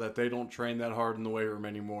tell that they don't train that hard in the weight room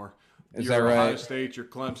anymore. Is that right? Ohio State, your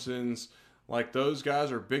Clemsons, like those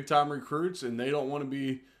guys are big-time recruits, and they don't want to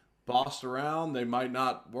be bossed around. They might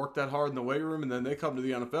not work that hard in the weight room, and then they come to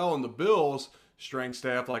the NFL, and the Bills strength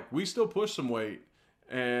staff, like, we still push some weight.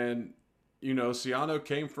 And you know, Schiano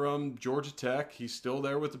came from Georgia Tech. He's still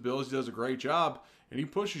there with the Bills. He does a great job, and he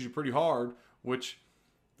pushes you pretty hard, which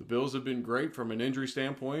the Bills have been great from an injury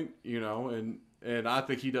standpoint, you know, and I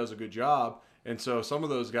think he does a good job. And so some of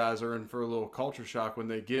those guys are in for a little culture shock when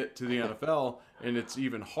they get to the NFL, and it's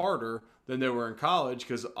even harder than they were in college,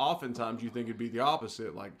 because oftentimes you think it'd be the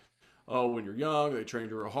opposite. Like, oh, when you're young, they train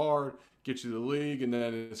you real hard, get you to the league, and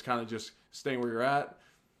then it's kind of just staying where you're at.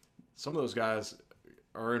 Some of those guys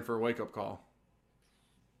are in for a wake-up call.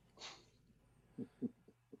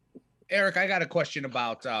 Eric, I got a question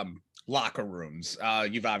about locker rooms.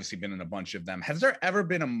 You've obviously been in a bunch of them. Has there ever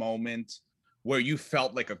been a moment where you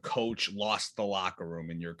felt like a coach lost the locker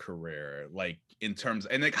room in your career? Like, in terms,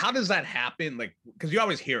 and like, how does that happen? Like, because you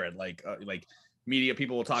always hear it, like media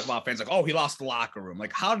people will talk about fans like, oh, he lost the locker room.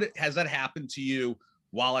 Like, has that happened to you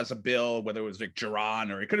while as a Bill, whether it was like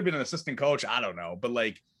Jaron or it could have been an assistant coach? I don't know. But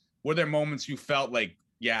like, were there moments you felt like,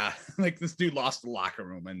 yeah, like this dude lost the locker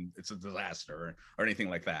room and it's a disaster or anything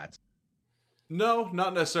like that? No,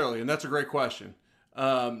 not necessarily. And that's a great question.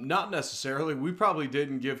 Not necessarily. We probably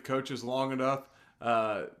didn't give coaches long enough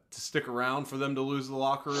to stick around for them to lose the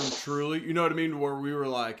locker room truly. You know what I mean? Where we were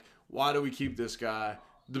like, why do we keep this guy?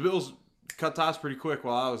 The Bills cut ties pretty quick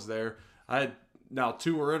while I was there. I had, now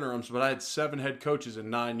 2 were interims, but I had 7 head coaches in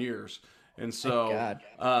 9 years. And so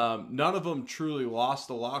none of them truly lost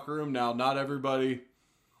the locker room. Now, not everybody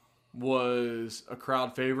was a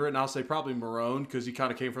crowd favorite, and I'll say probably Marone, because he kind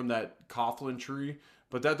of came from that Coughlin tree.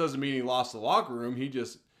 But that doesn't mean he lost the locker room.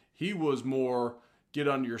 He was more get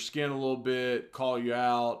under your skin a little bit, call you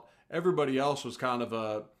out. Everybody else was kind of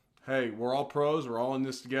a, hey, we're all pros. We're all in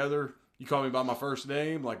this together. You call me by my first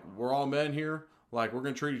name. Like, we're all men here. Like, we're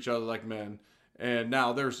going to treat each other like men. And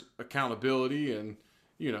now there's accountability, and,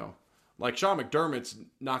 you know, like Sean McDermott's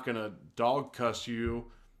not going to dog cuss you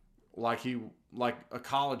like a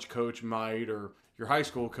college coach might, or your high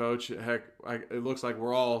school coach. Heck, it looks like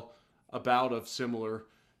we're all about a similar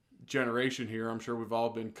generation here. I'm sure we've all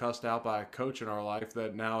been cussed out by a coach in our life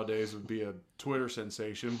that nowadays would be a Twitter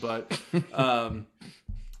sensation. But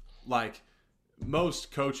like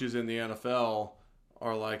most coaches in the NFL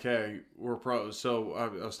are like, hey, we're pros. So I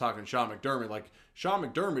was talking to Sean McDermott. Like, Sean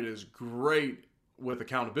McDermott is great with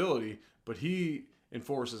accountability, but he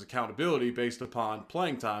enforces accountability based upon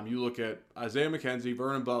playing time. You look at Isaiah McKenzie,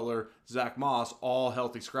 Vernon Butler, Zach Moss, all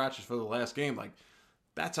healthy scratches for the last game. Like,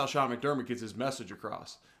 that's how Sean McDermott gets his message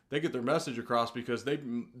across. They get their message across because they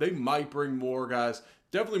might bring more guys,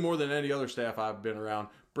 definitely more than any other staff I've been around,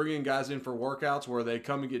 bringing guys in for workouts where they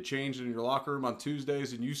come and get changed in your locker room on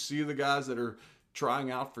Tuesdays, and you see the guys that are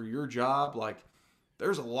trying out for your job. Like,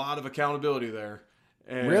 there's a lot of accountability there.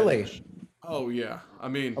 And, really? Oh yeah. I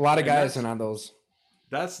mean, a lot of guys in on those.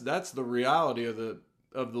 That's the reality of the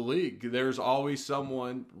league. There's always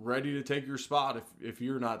someone ready to take your spot if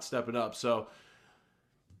you're not stepping up. So,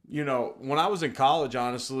 you know, when I was in college,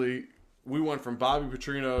 honestly, we went from Bobby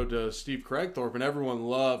Petrino to Steve Craigthorpe, and everyone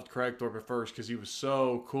loved Craigthorpe at first because he was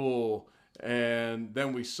so cool. And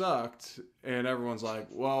then we sucked, and everyone's like,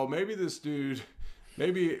 well, maybe this dude,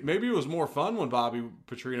 maybe it was more fun when Bobby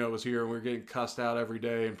Petrino was here and we were getting cussed out every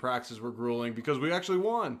day and practices were grueling because we actually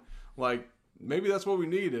won. Like, maybe that's what we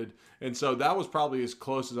needed. And so that was probably as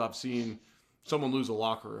close as I've seen someone lose a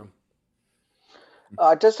locker room.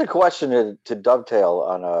 Just a question to dovetail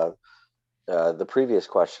on the previous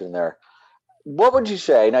question there. What would you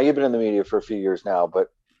say? Now, you've been in the media for a few years now, but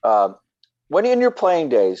when in your playing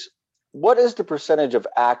days, what is the percentage of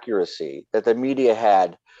accuracy that the media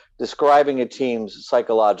had describing a team's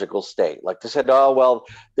psychological state? Like, they said, oh, well,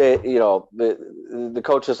 the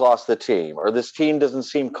coach has lost the team, or this team doesn't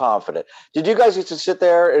seem confident. Did you guys used to sit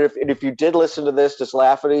there, and if you did listen to this, just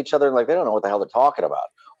laugh at each other and like, they don't know what the hell they're talking about?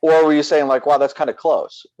 Or were you saying like, wow, that's kind of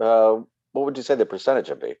close? What would you say the percentage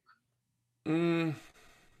would be? I'm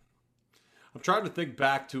trying to think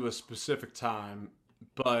back to a specific time,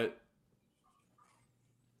 but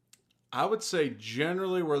I would say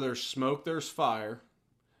generally where there's smoke, there's fire.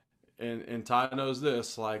 And Ty knows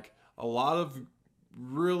this, like, a lot of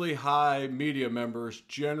really high media members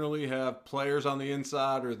generally have players on the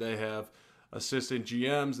inside, or they have assistant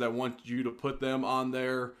GMs that want you to put them on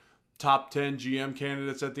their top 10 GM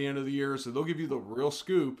candidates at the end of the year. So they'll give you the real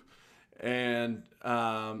scoop, and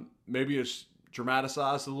maybe it's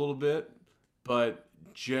dramatized a little bit, but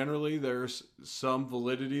generally there's some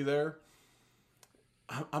validity there.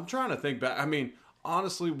 I'm trying to think back. I mean,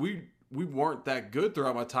 honestly, we weren't that good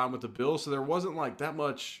throughout my time with the Bills, so there wasn't like that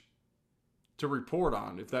much to report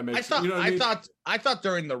on, if that makes sense. You know what I mean? I thought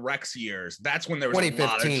during the Rex years, that's when there was a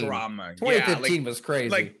lot of drama. 2015 was crazy.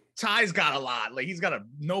 Like Ty's got a lot. Like he's got a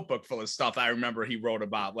notebook full of stuff I remember he wrote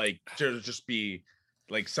about. Like there'll just be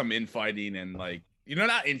like some infighting and like,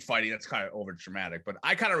 not infighting, that's kind of over dramatic, but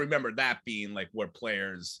I kind of remember that being like where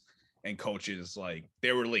players and coaches, like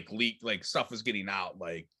they were like leaked, like stuff was getting out.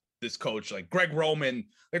 Like this coach, like Greg Roman,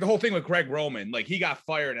 like the whole thing with Greg Roman, like he got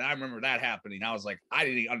fired. And I remember that happening. I was like, I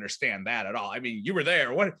didn't understand that at all. I mean, you were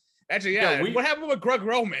there. What? Actually, yeah. What happened with Greg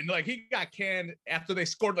Roman? Like he got canned after they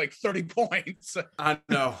scored like 30 points. I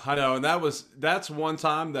know. And that's one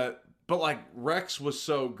time but like Rex was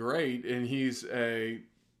so great, and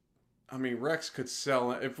Rex could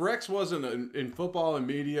sell it. If Rex wasn't in football and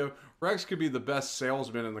media, Rex could be the best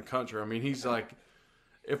salesman in the country. I mean, he's like,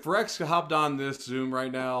 if Rex hopped on this Zoom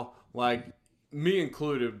right now, like me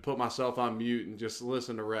included, put myself on mute and just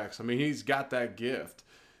listen to Rex. I mean, he's got that gift.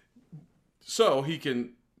 So he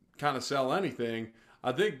can kind of sell anything.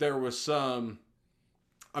 I think there was some,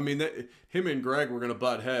 him and Greg were going to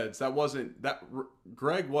butt heads.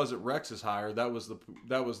 Greg wasn't Rex's hire. That was the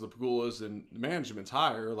Pegulas and management's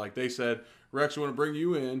hire. Like they said, Rex, we want to bring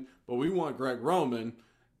you in, but we want Greg Roman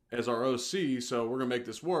as our OC. So we're going to make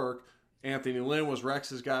this work. Anthony Lynn was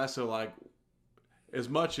Rex's guy. So like, as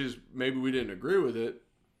much as maybe we didn't agree with it,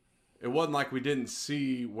 it wasn't like we didn't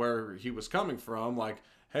see where he was coming from. Like,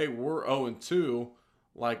 hey, we're 0-2.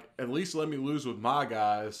 Like, at least let me lose with my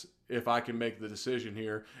guys if I can make the decision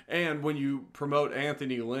here. And when you promote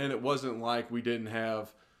Anthony Lynn, it wasn't like we didn't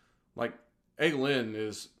have, like, Lynn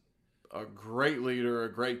is a great leader,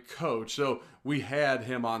 a great coach. So we had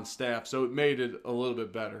him on staff. So it made it a little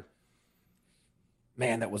bit better.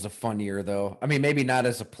 Man, that was a fun year, though. I mean, maybe not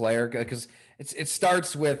as a player, because it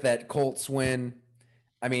starts with that Colts win.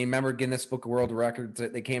 I mean, remember Guinness Book of World Records?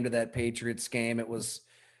 They came to that Patriots game. It was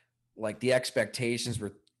like the expectations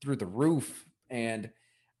were through the roof. And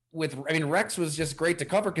Rex was just great to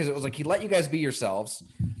cover because it was like he let you guys be yourselves.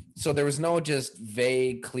 So there was no just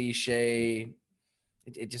vague cliche.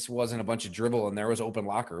 It just wasn't a bunch of dribble, and there was open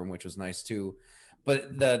locker room, which was nice too.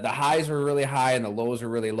 But the highs were really high and the lows were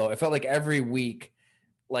really low. It felt like every week,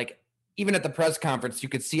 like even at the press conference, you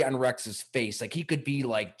could see on Rex's face, like he could be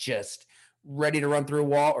like just ready to run through a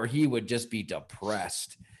wall, or he would just be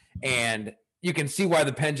depressed. And you can see why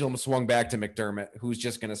the pendulum swung back to McDermott, who's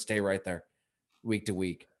just going to stay right there week to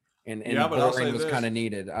week. And boring was kind of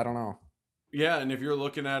needed. I don't know. Yeah, and if you're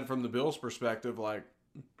looking at it from the Bills' perspective, like,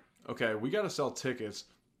 okay, we got to sell tickets.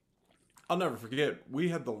 I'll never forget, we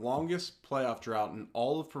had the longest playoff drought in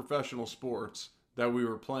all of professional sports that we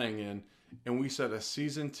were playing in, and we set a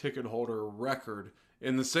season ticket holder record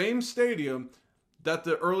in the same stadium that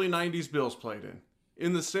the early 90s Bills played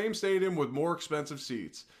in the same stadium with more expensive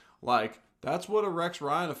seats. Like, that's what a Rex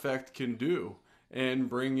Ryan effect can do, and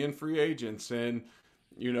bring in free agents. And,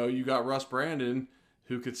 you got Russ Brandon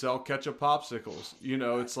who could sell ketchup popsicles.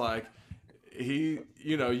 It's like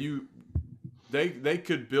they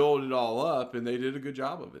could build it all up, and they did a good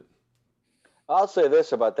job of it. I'll say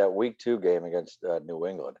this about that week 2 game against New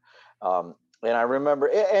England. And I remember,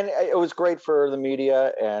 and it was great for the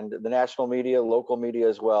media and the national media, local media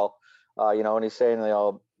as well. And he's saying,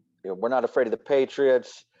 we're not afraid of the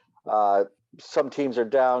Patriots. Some teams are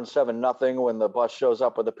down 7-0 when the bus shows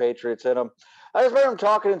up with the Patriots in them. I just remember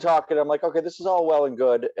him talking. I'm like, okay, this is all well and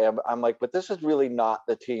good. And I'm like, but this is really not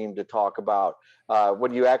the team to talk about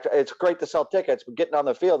when you act. It's great to sell tickets, but getting on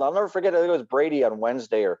the field. I'll never forget, I think it was Brady on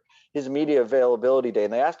Wednesday or his media availability day,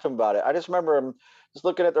 and they asked him about it. I just remember him just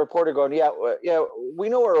looking at the reporter going, yeah, we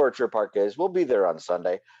know where Orchard Park is. We'll be there on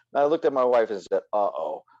Sunday. And I looked at my wife and said,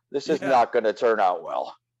 this is not going to turn out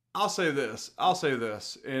well. I'll say this,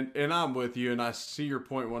 and I'm with you, and I see your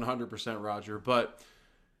point 100%, Roger, but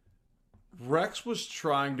Rex was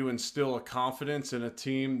trying to instill a confidence in a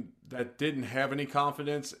team that didn't have any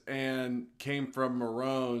confidence and came from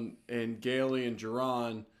Marrone and Gailey and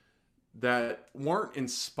Duran that weren't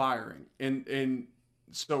inspiring. And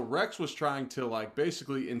so Rex was trying to like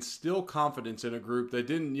basically instill confidence in a group that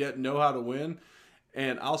didn't yet know how to win.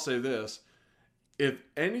 And I'll say this, if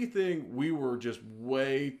anything, we were just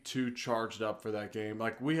way too charged up for that game.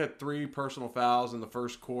 Like, we had 3 personal fouls in the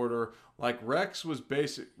first quarter. Like, Rex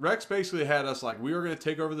basically had us like, we were going to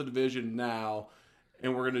take over the division now,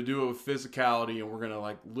 and we're going to do it with physicality, and we're going to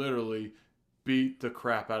like literally beat the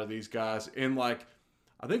crap out of these guys. And like,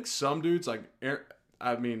 I think some dudes like, and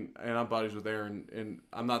I'm buddies with Aaron, and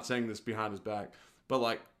I'm not saying this behind his back, but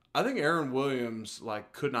like, I think Aaron Williams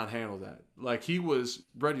like could not handle that. Like, he was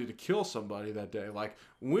ready to kill somebody that day. Like,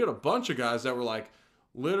 we had a bunch of guys that were like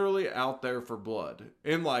literally out there for blood.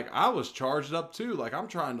 And like, I was charged up too. Like, I'm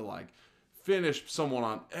trying to like finish someone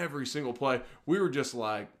on every single play. We were just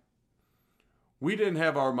like, we didn't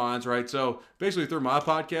have our minds right. So basically through my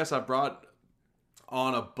podcast, I've brought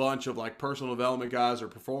on a bunch of like personal development guys or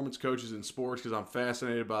performance coaches in sports because I'm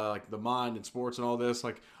fascinated by like the mind and sports and all this.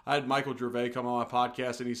 Like I had Michael Gervais come on my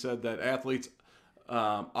podcast and he said that athletes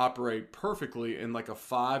operate perfectly in like a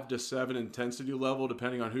 5 to 7 intensity level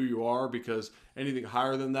depending on who you are, because anything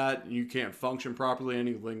higher than that you can't function properly,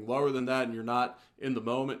 anything lower than that and you're not in the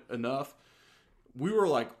moment enough. We were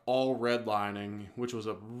like all redlining, which was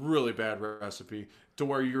a really bad recipe, to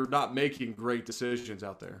where you're not making great decisions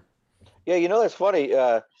out there. Yeah, that's funny.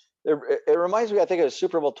 It reminds me, I think it was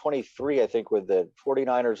Super Bowl 23, I think, with the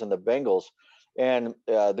 49ers and the Bengals. And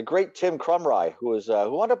the great Tim Krumrie, who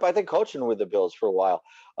wound up, I think, coaching with the Bills for a while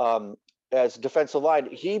as defensive line,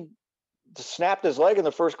 he snapped his leg in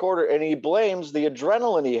the first quarter, and he blames the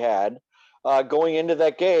adrenaline he had going into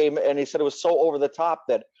that game. And he said it was so over the top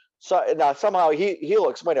that now somehow he'll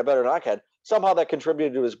explain it better than I can. Somehow that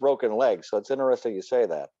contributed to his broken leg. So it's interesting you say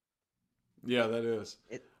that. Yeah, that is.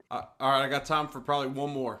 All right, I got time for probably one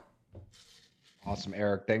more. Awesome,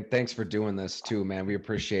 Eric. Thanks for doing this too, man. We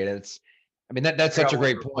appreciate it. That's such a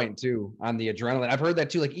great point too on the adrenaline. I've heard that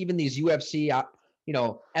too. Like even these UFC,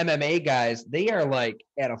 MMA guys, they are like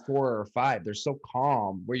at a 4 or a 5. They're so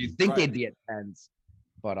calm where you think they'd be at 10s.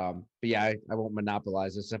 But yeah, I won't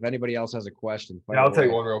monopolize this. If anybody else has a question, yeah, I'll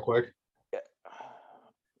take one real quick.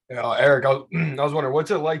 Eric, I was wondering,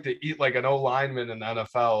 what's it like to eat like an O lineman in the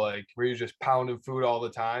NFL? Like, were you just pounding food all the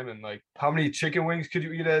time? And like, how many chicken wings could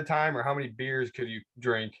you eat at a time, or how many beers could you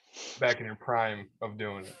drink back in your prime of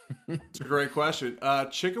doing it? It's a great question.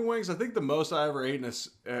 Chicken wings, I think the most I ever ate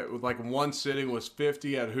with like one sitting was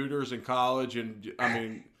 50 at Hooters in college, and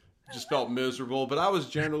just felt miserable. But I was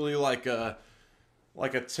generally like a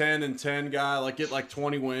 10 and 10 guy, like get like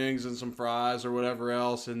 20 wings and some fries or whatever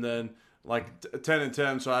else, and then like 10 and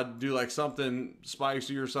 10, so I'd do like something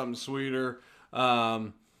spicy or something sweeter.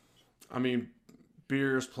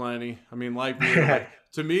 Beer's plenty. Light beer.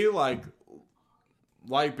 To me, like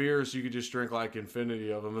light beers, you could just drink like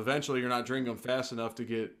infinity of them. Eventually, you're not drinking them fast enough to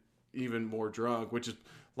get even more drunk, which is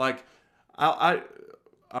like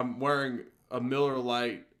I'm wearing a Miller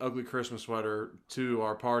Lite ugly Christmas sweater to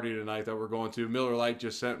our party tonight that we're going to. Miller Lite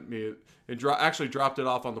just sent me it. Actually dropped it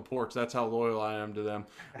off on the porch. That's how loyal I am to them.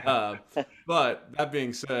 But that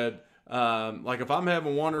being said, like if I'm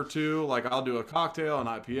having one or two, like I'll do a cocktail, an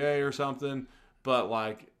IPA or something. But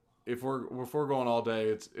like if we're going all day,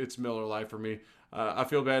 it's Miller Lite for me. I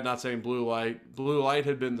feel bad not saying Blue Light. Blue Light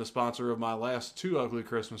had been the sponsor of my last 2 ugly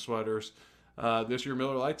Christmas sweaters. This year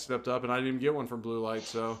Miller Lite stepped up, and I didn't even get one from Blue Light.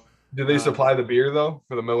 So. Do they supply the beer though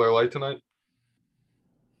for the Miller Lite tonight?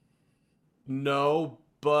 No,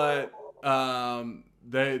 but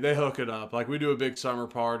they hook it up. Like we do a big summer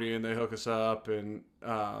party and they hook us up, and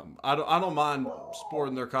I don't mind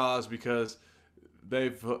supporting their cause because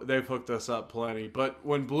they've hooked us up plenty. But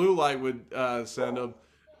when Blue Light would send them,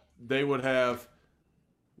 they would have,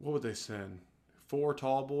 what would they send? 4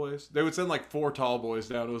 tall boys. They would send like 4 tall boys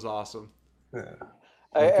down. It was awesome. Yeah.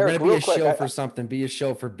 If you're gonna be a show for something, be a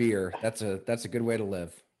show for beer. That's a good way to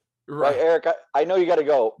live. Right, Eric. I know you got to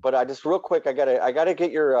go, but I just real quick, I gotta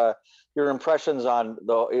get your impressions on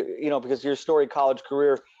because your storied college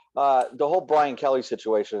career, the whole Brian Kelly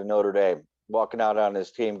situation in Notre Dame, walking out on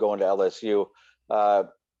his team, going to LSU.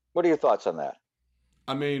 What are your thoughts on that?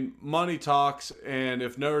 Money talks, and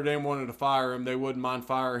if Notre Dame wanted to fire him, they wouldn't mind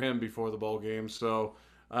firing him before the bowl game. So.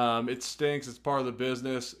 It stinks. It's part of the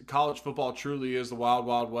business. College football truly is the wild,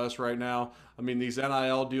 wild west right now. These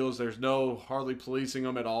NIL deals, there's no hardly policing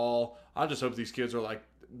them at all. I just hope these kids are like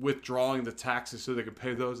withdrawing the taxes so they can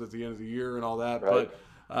pay those at the end of the year and all that. Right.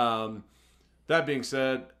 But that being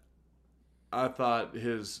said, I thought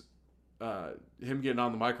him getting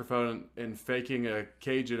on the microphone and faking a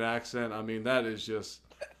Cajun accent, that is just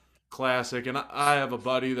classic. And I have a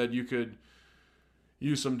buddy that you could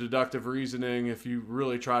use some deductive reasoning if you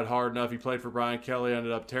really tried hard enough. He played for Brian Kelly,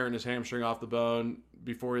 ended up tearing his hamstring off the bone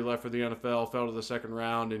before he left for the NFL, fell to the second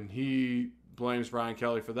round, and he blames Brian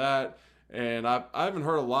Kelly for that. And I haven't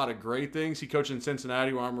heard a lot of great things. He coached in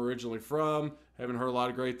Cincinnati, where I'm originally from. Haven't heard a lot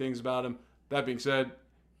of great things about him. That being said,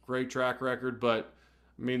 great track record. But,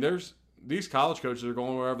 there's these college coaches are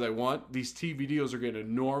going wherever they want. These TV deals are getting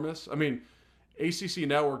enormous. ACC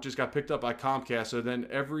Network just got picked up by Comcast, so then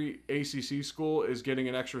every ACC school is getting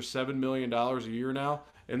an extra $7 million a year now,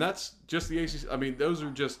 and that's just the ACC.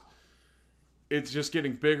 It's just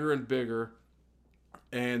getting bigger and bigger,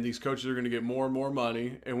 and these coaches are going to get more and more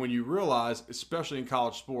money. And when you realize, especially in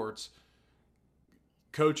college sports,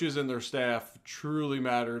 coaches and their staff truly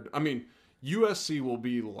mattered. USC will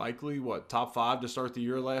be likely top 5 to start the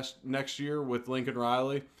year next year with Lincoln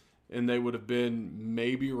Riley. and they would have been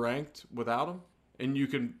maybe ranked without him, and you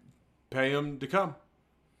can pay him to come.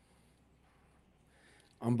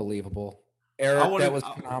 Unbelievable. Eric, that was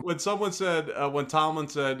when someone said, when Tomlin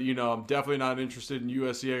said, you know, I'm definitely not interested in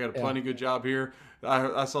USC. I got a plenty good job here.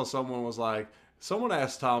 I saw someone was like, someone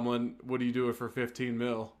asked Tomlin, would he do it for 15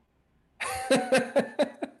 mil?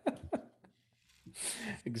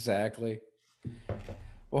 Exactly.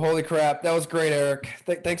 Well, holy crap. That was great, Eric.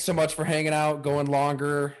 Thanks so much for hanging out, going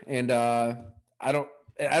longer. And I don't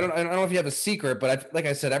know if you have a secret, but like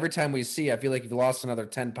I said, every time we see, I feel like you've lost another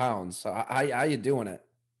 10 pounds. So how you doing it?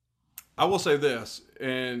 I will say this,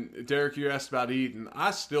 and Derek, you asked about eating.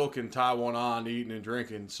 I still can tie one on eating and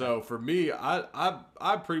drinking. So for me,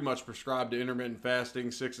 I pretty much prescribe to intermittent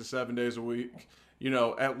fasting 6 to 7 days a week. You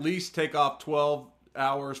know, at least take off 12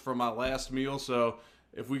 hours from my last meal. So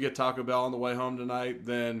if we get Taco Bell on the way home tonight,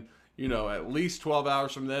 then, you know, at least 12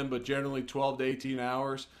 hours from then, but generally 12 to 18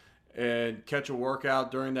 hours, and catch a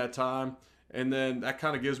workout during that time. And then that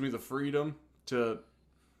kind of gives me the freedom to,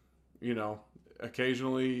 you know,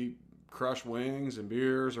 occasionally crush wings and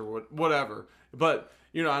beers or whatever. But,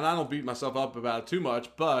 you know, and I don't beat myself up about it too much,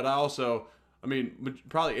 but I also, I mean,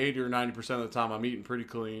 probably 80 or 90% of the time I'm eating pretty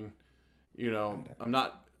clean. You know, I'm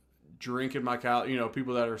not drinking my you know,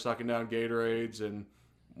 people that are sucking down Gatorades and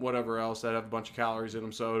whatever else that have a bunch of calories in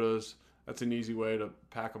them, sodas. That's an easy way to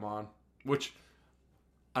pack them on, which,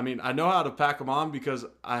 I mean, I know how to pack them on because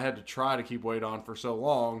I had to try to keep weight on for so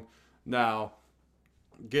long. Now,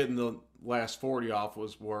 getting the last 40 off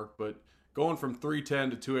was work, but going from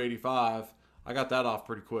 310 to 285, I got that off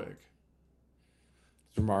pretty quick.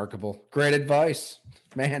 It's remarkable. Great advice,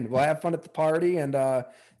 man. Well, have fun at the party, and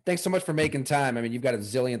thanks so much for making time. I mean, you've got a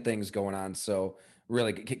zillion things going on, so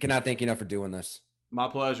really cannot thank you enough for doing this. My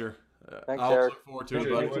pleasure. Thanks, I'll Eric. look forward to it,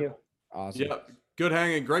 buddy. Thank you. Awesome. Yeah, good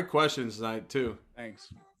hanging. Great questions tonight too.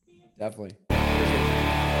 Thanks. Definitely.